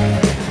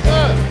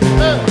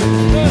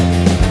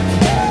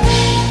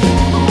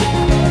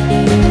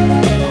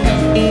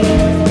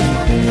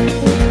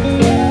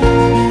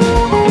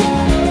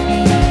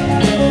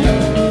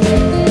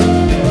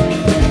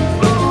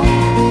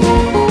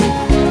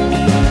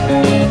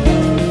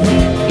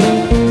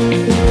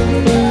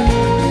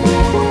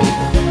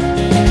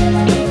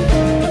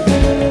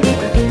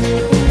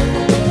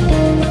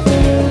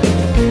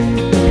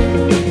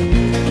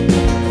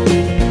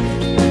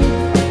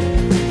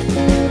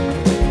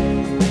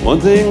 One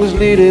thing was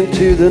leading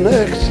to the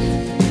next.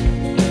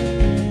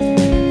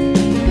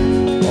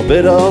 I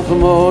bit off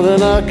more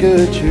than I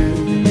could chew.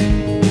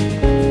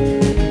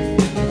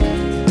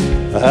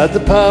 I had the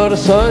power to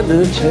sign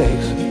the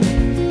checks.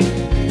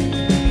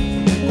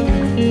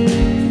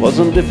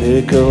 Wasn't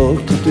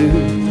difficult to do.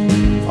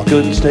 I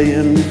couldn't stay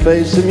and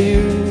face the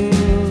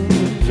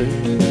music.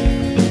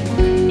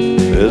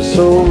 There's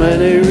so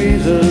many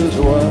reasons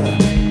why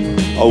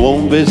I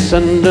won't be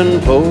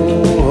sending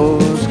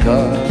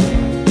postcards.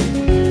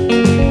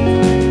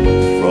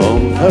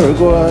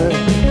 Paraguay,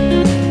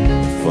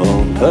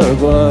 from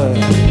Paraguay,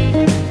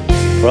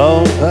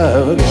 from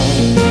Paraguay.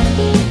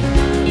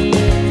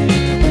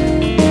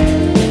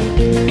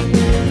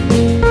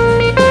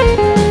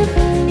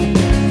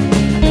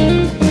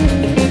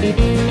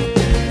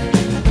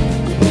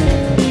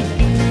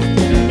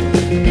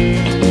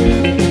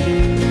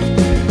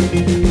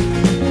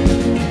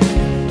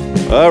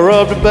 I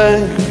robbed a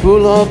bank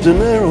full of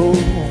dinero.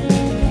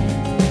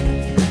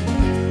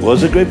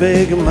 Was a great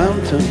big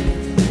mountain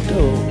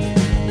door.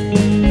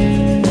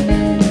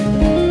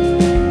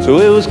 So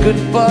it was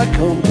goodbye,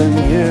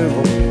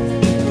 compañero.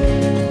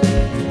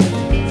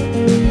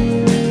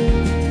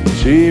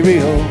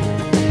 Cheerio,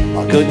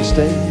 I couldn't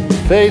stay,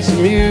 face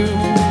the music.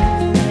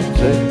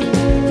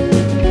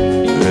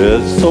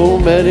 There's so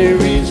many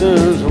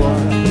reasons why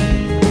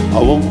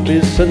I won't be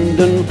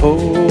sending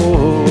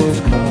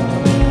postcards.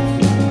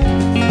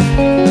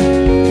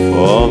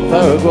 From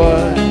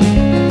Paraguay,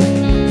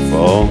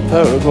 from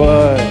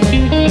Paraguay,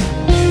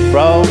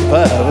 from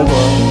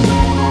Paraguay.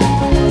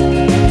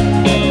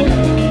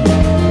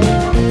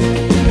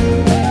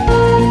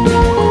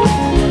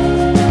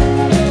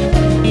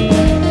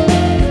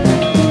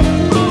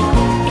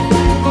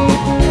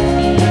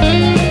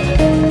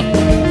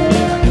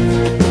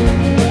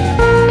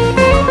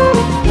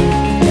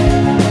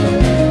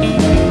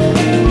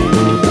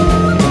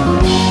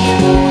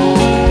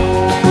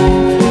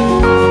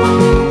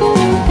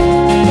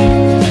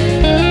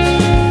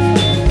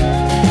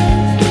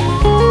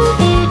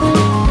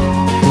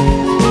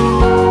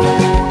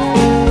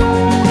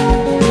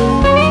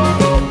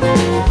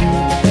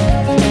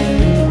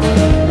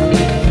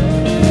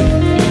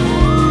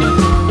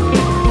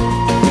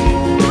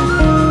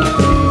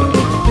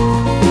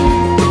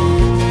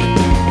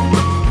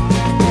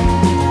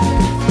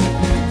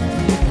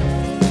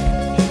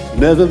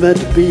 never meant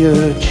to be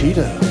a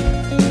cheater.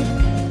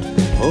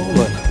 Oh,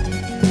 but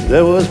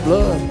there was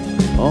blood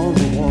on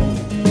the wall.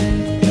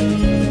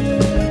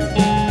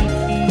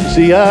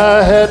 See,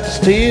 I had to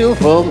steal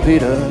from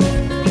Peter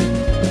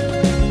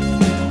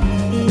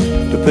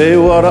to pay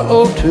what I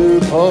owed to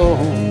Paul.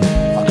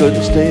 I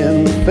couldn't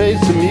stand the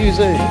face of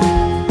music.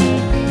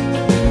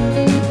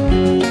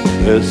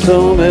 There's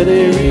so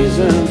many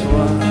reasons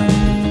why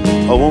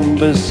I won't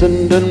be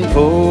sending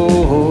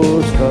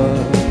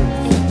postcards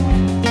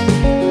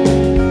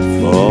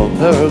from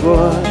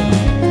Paraguay,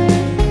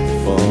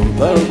 from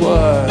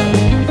Paraguay,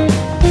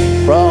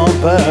 from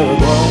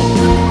Paraguay.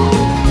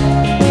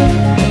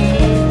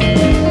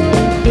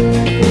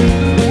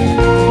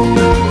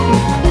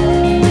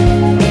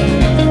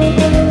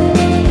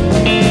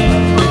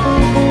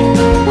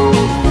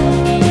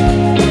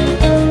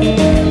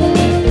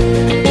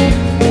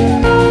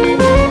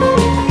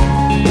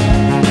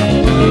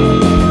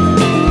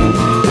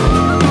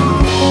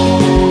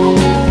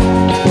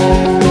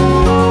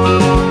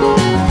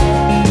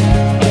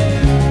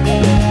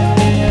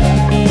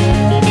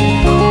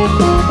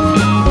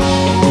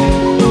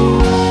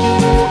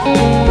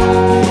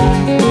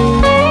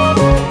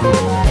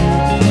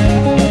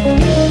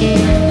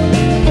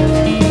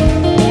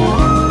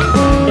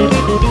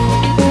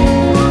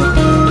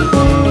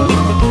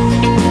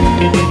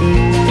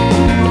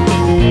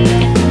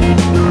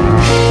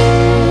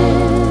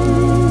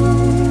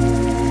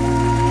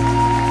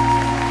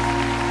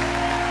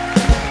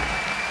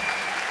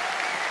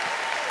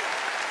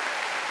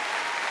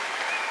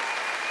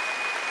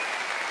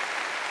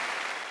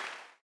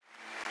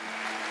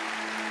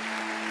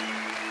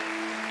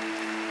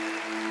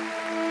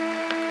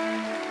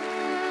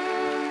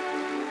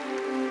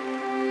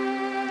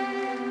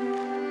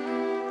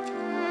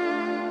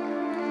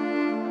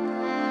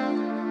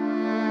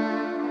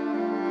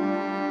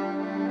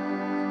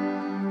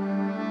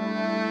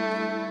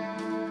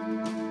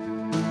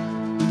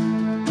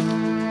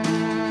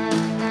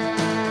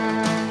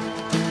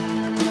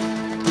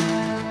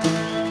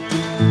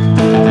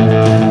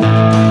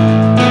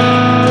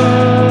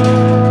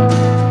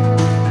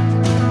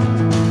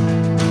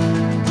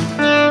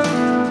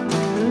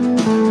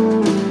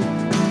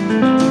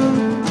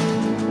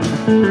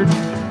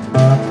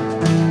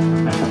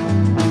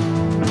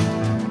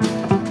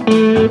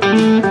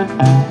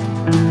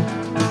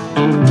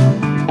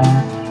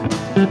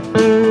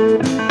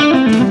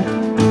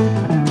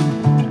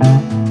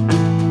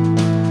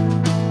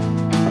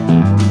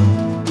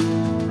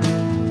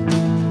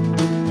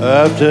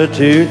 After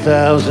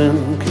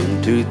 2000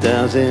 came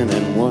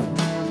 2001.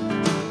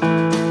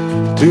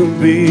 To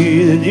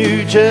be the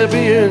new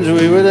champions,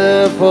 we were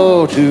there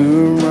for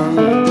to run.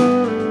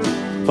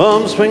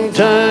 From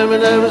springtime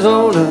in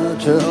Arizona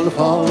till the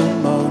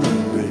following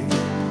Monterey.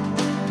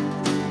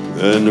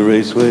 And the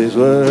raceways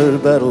were the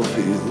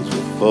battlefields,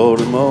 we fought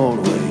them all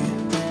the way.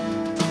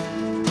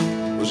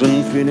 Was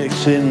in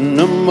Phoenix in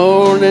the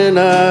morning,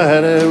 I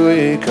had a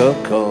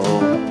wake-up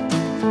call.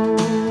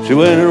 She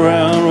went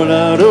around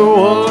without a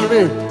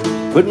warning,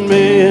 putting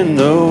me in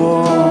the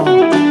wall.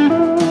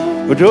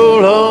 We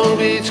drove Long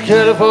Beach,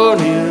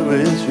 California,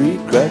 with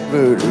sweet crack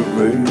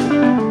vertebrae.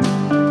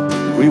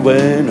 We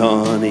went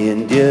on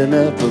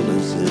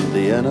Indianapolis,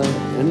 Indiana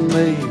in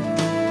May.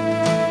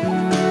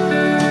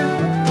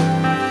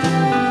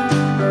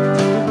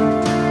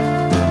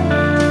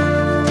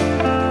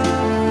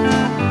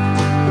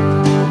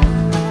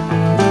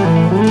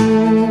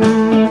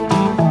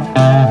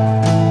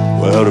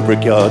 Well, the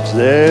brickyard's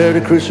there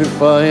to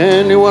crucify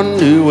anyone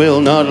who will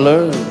not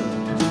learn.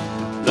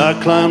 I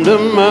climbed a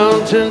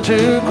mountain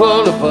to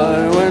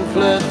qualify, went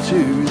flat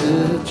to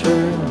the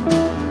turn.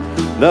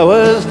 I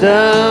was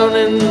down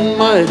in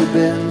mighty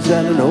bins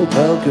and an old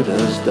pal could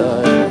have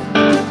died.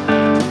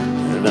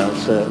 And I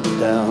sat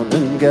down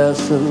in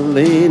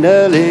gasoline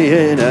early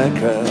and I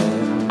cried.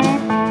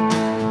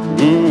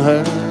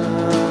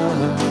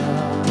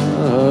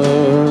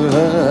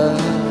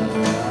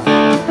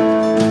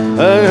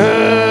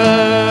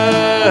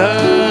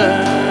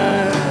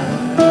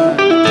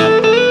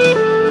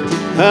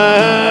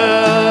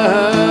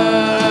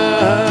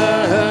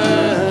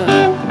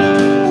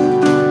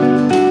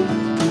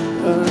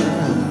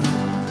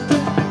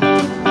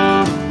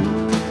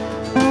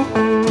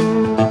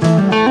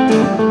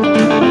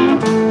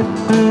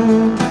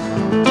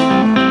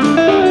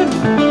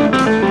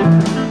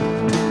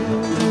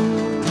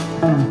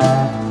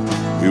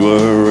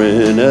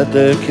 At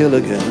the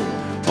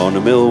Killigan on the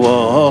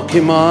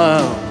Milwaukee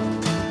Mile.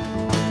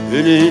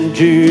 And in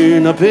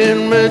June up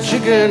in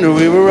Michigan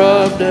we were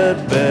robbed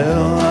at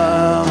Belle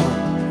Isle.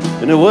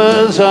 And it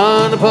was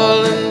on the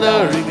Portland,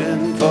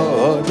 Oregon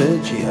for the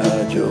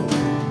G.I. Joe.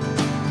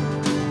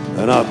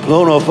 And I've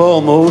blown off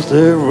almost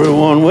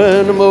everyone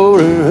when the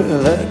motor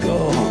let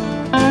go.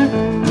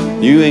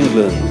 New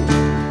England,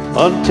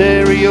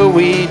 Ontario,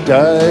 we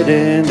died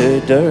in the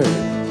dirt.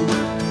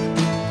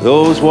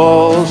 Those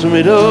walls from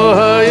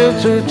Ohio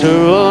to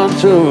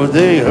Toronto,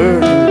 they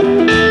hurt.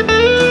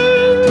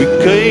 We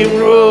came to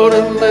Road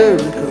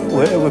America,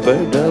 where we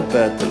burned up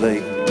at the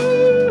lake.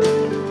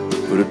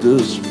 the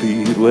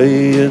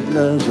Speedway at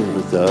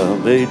Nazareth, I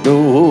made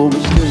no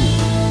mistake.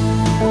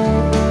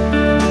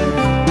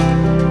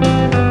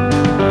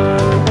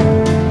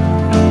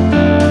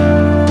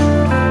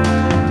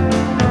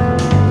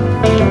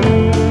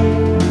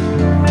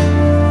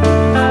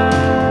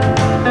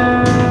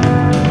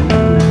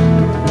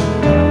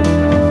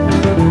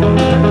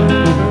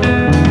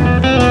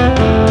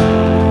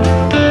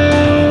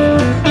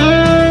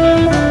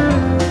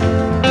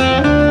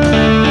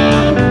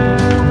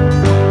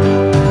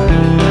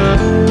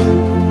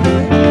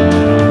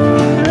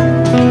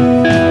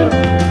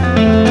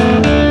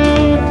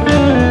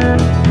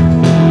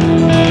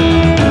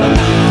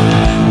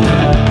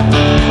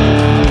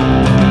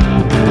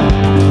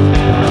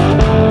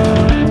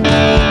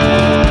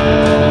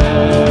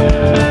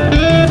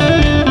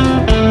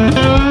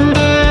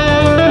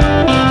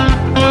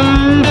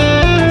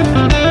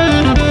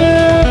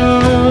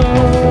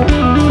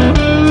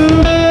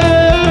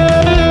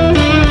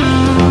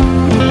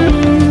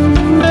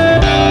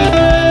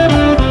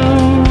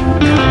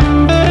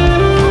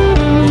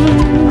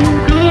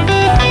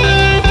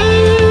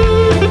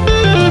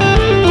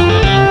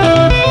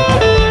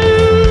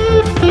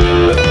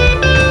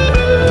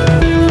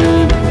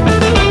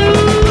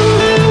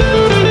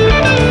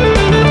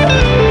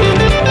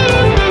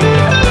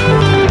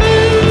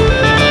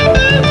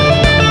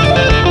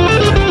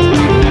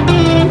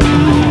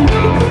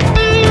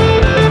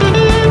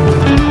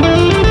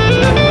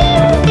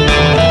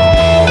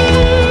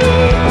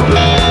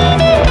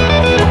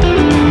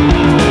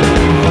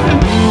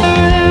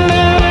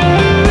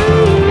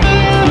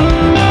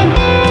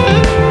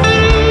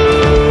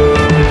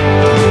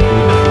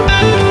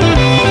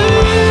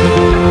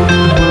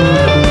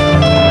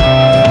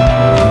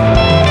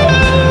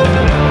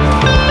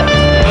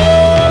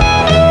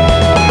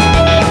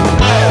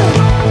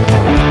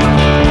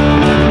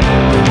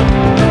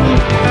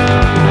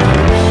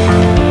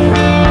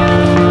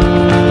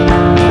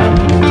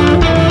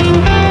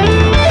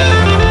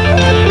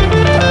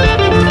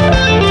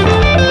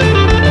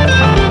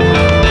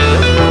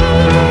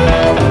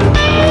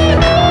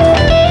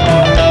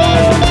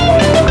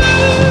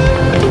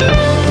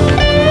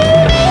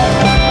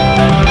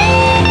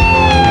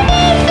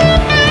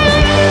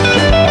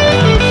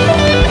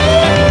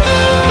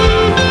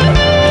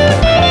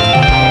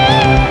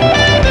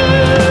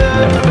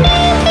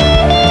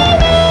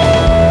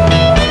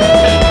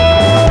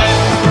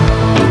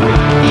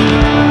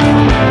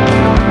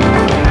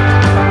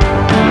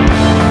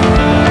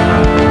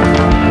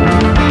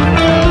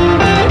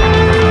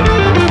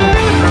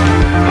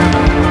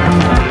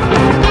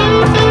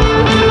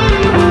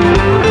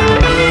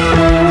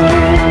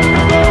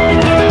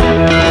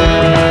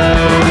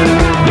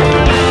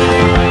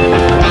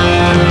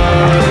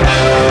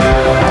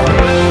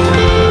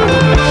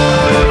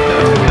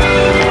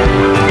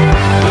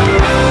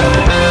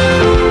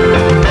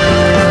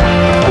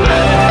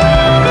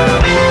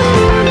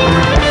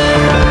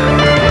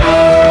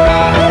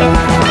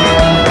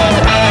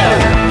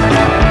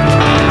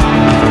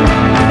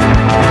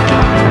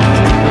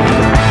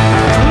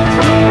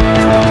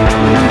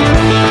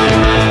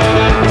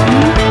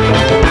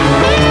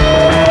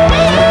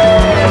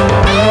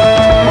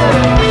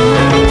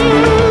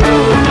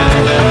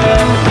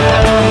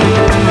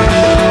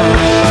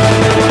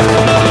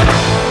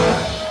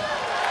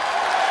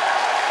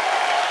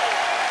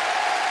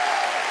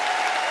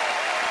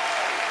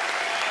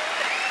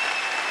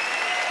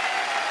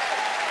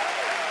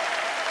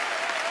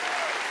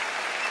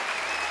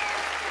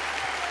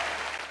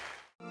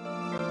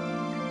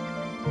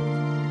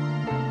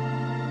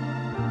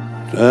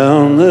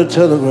 Down the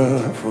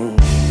Telegraph Road,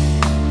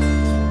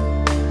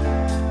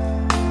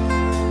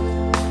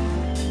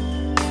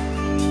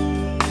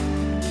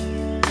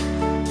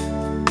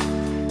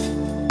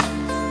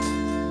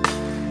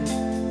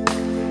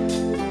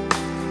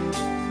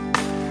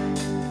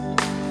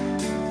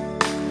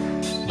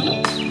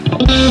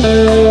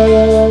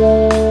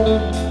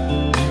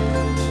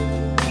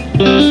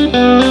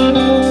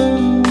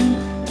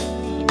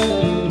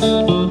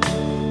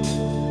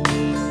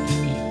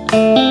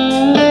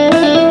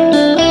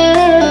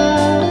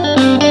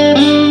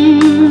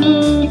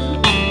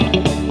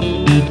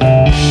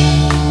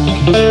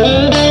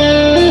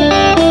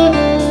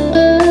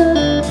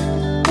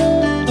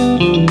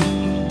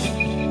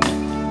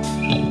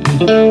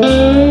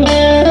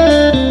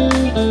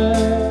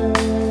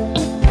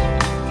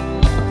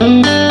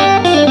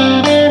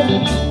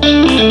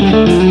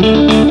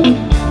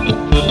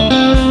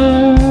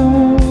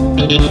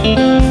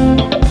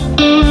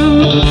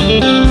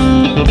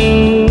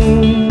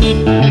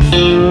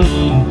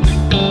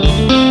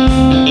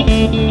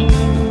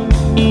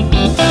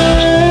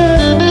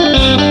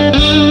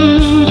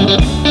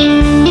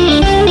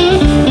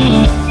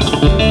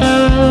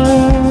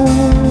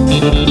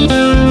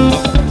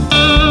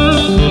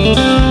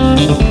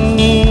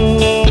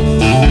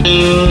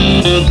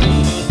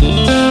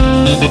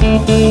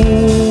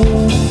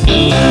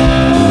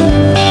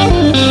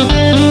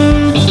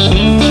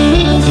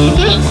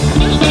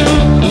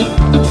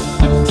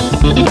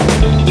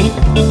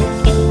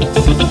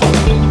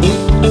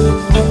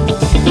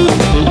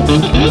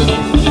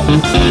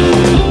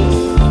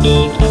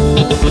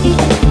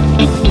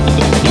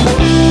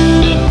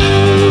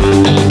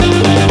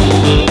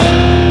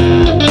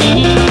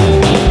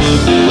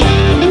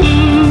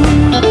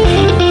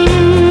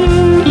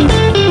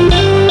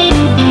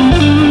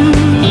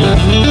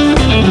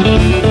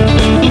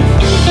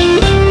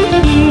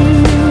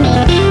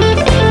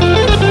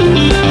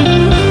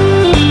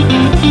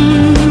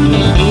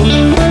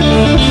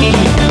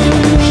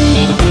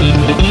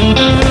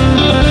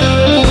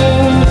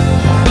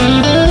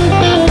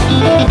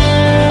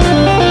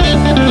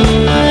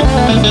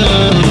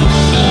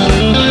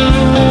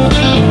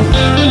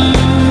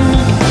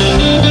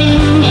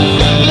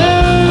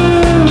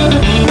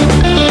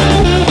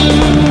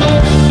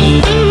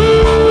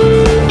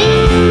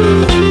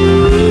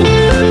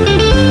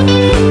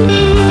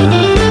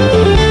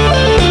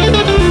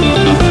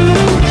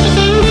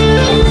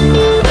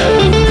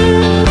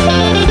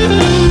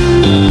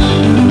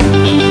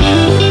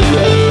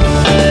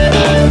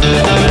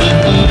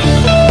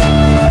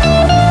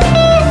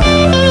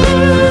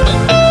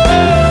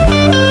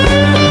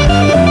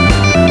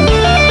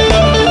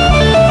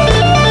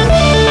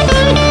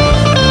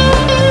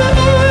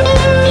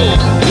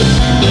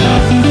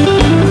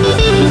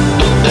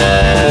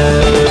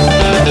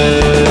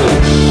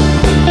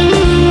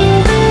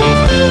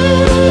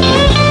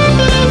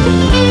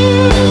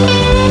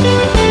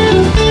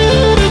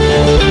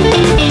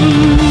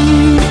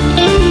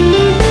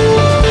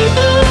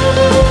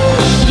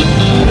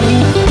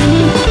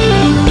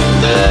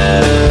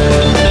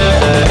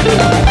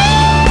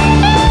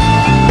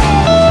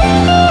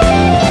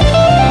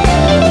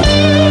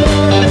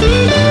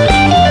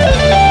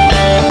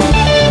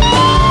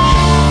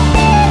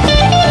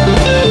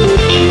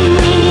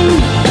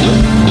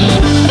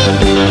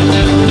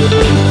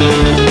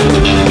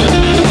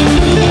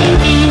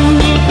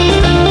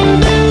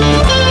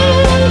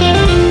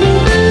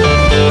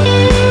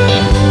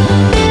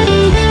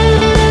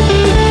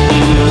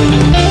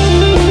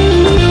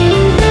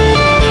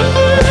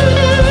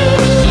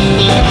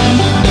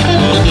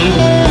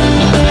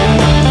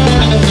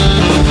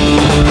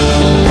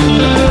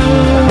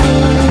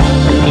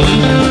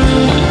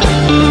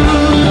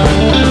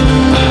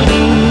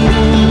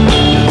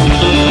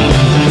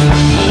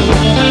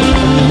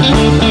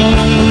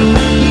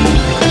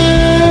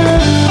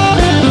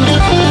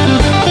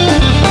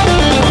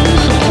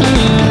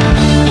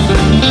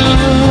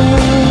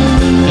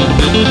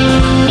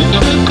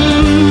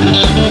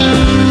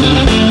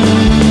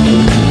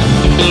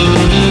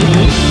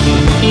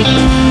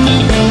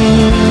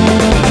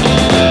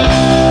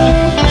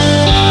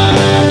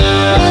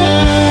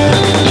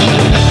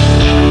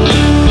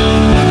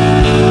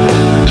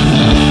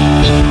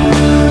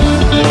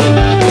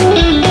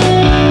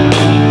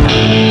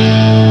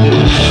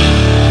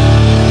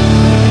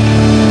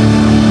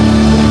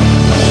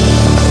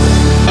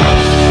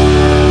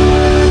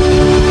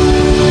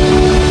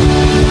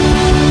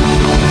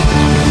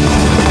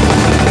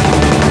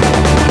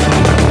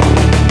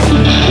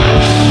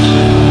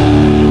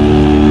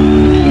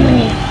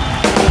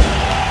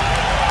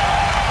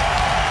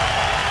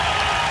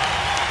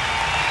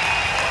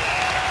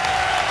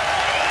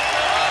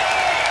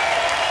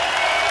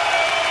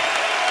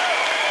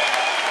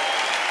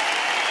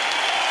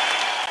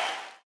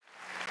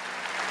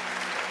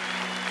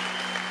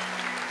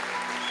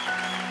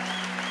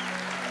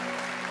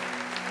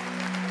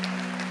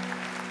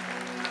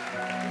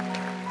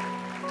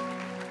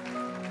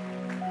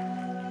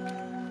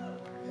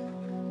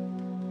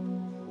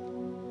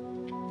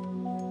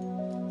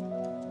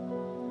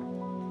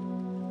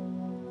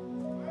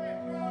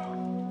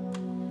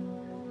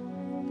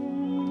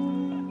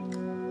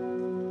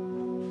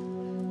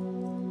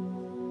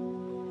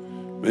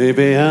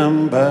 Maybe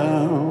I'm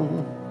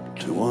bound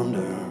to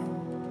wander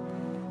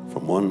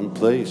from one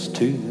place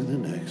to the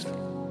next.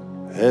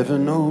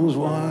 Heaven knows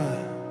why.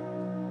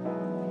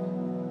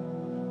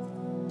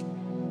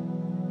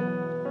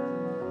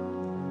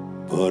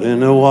 But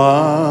in the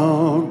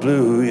wild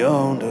blue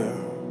yonder,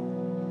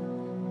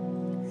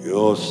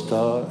 your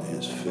star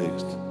is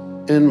fixed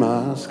in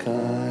my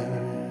sky.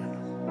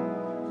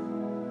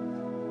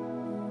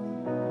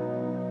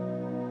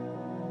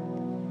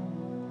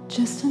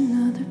 Just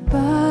another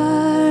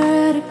bar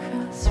at a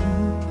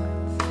crossroads,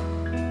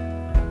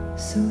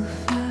 so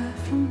far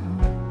from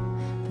home,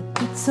 but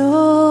that's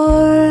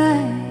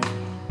alright.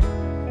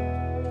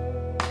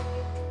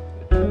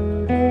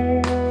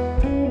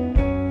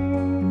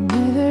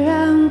 Whenever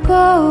I'm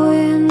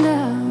going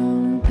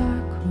down a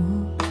dark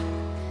road,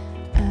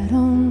 I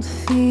don't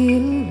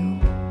feel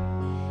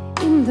alone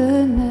in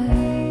the night.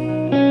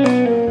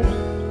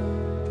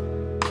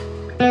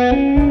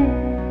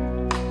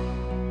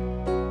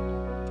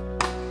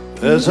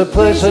 There's a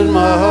place in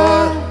my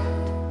heart,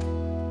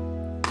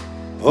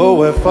 oh,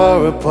 we're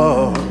far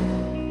apart.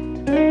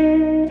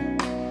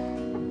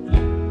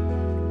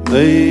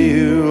 May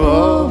you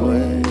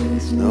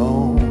always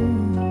know,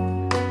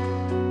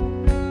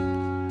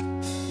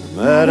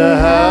 no matter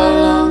how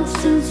long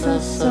since I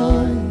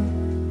saw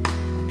you,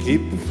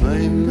 keep the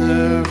flame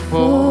there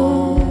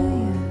for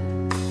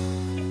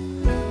you,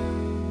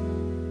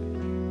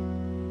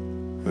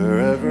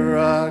 wherever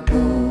I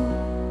go.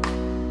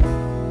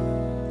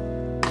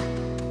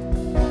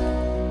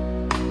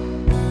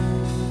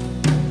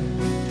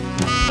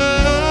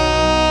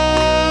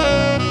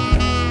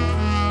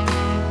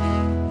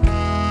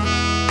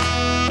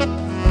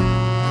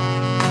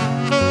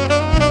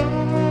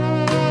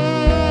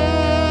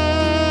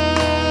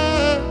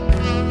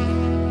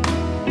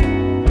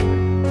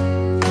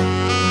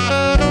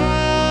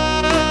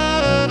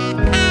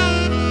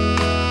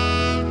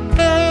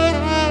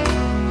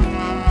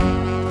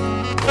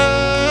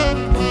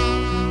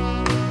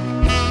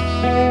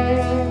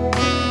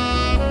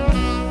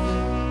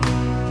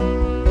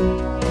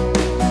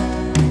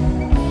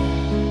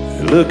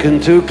 Looking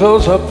too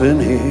close up in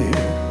here,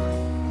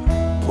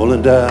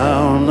 pulling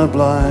down the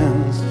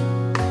blinds.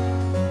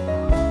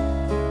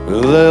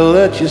 Well, they'll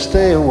let you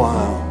stay a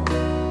while,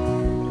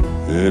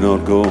 you're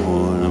not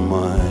going to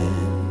mind.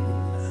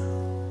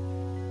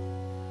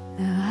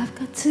 Now I've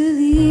got to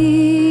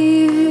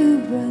leave you,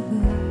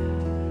 brother,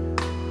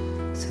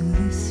 so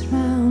this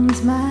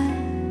round's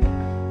mine.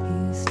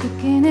 He's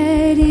looking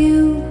at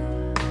you.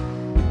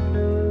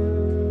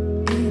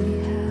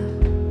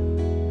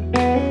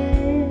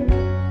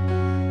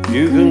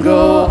 You can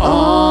go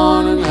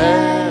on and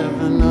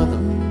have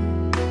another.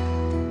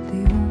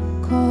 They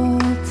won't call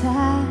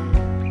time.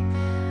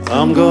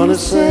 I'm gonna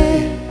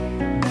say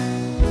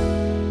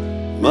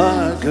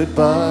my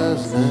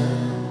goodbyes now.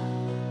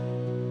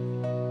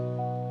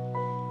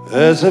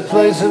 There's a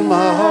place in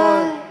my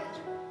heart,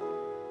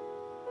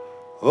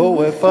 oh,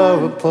 we're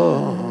far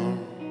apart.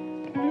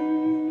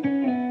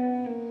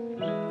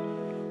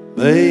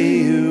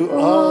 May you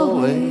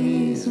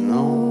always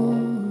know,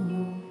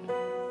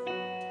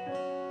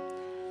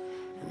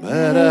 no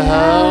matter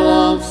how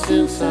long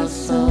since I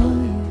saw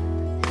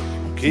you,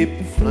 keep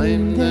the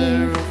flame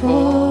there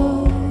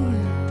for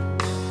you,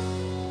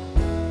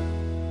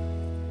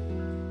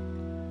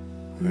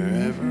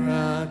 wherever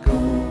I go.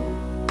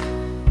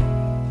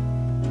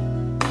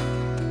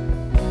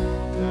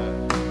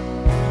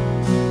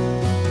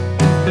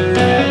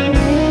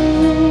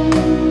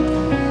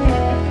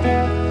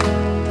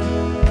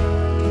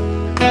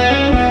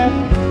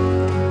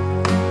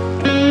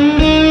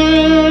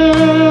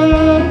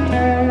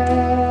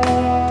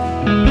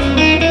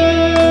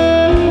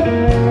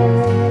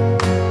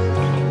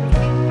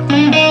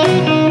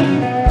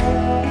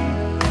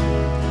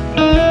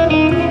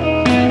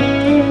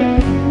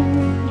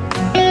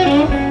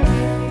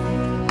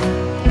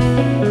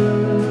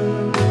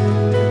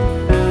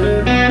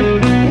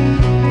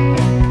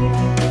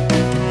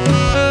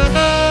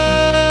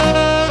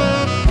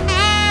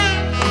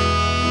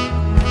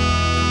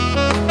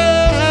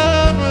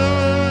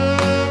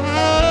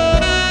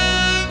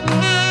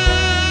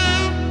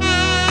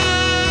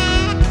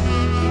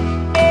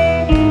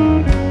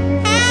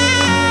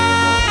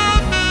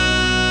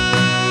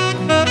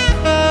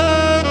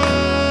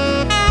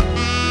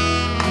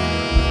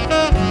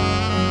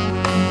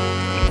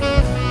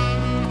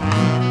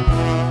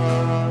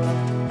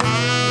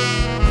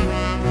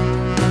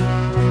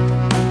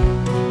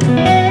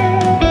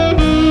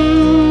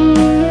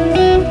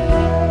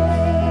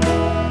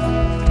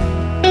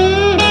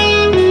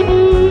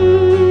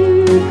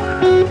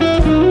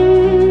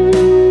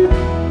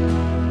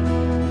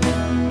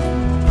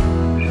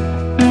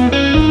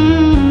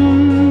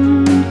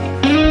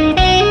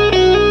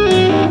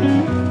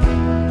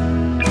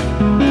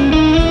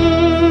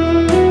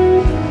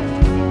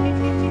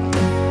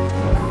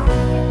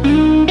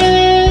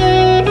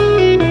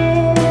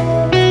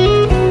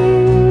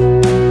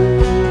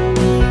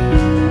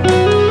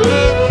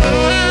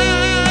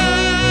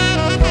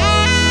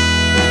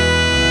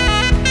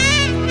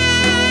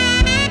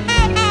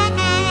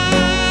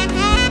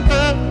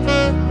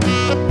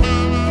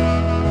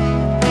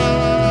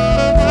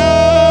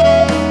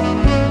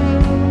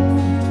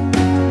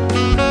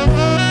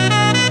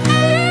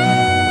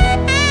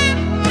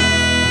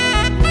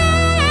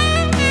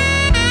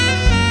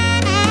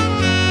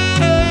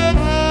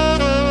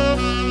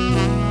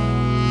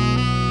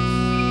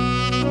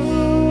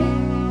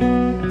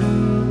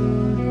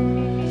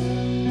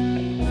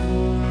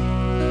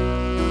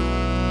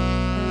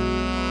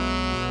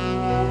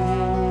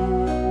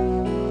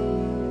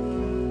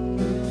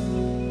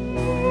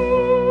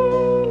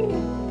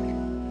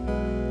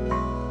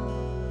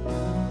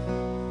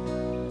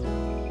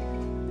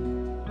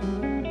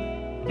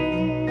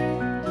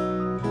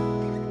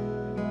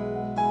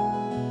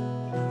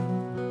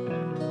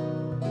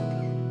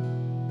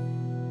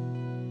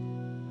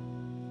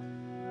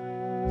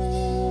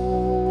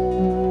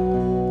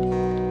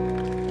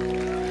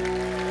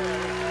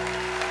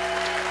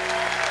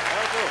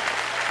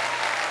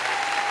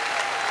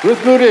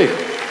 Ruth Moody,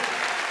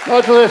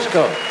 Nigel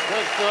Hitchcock.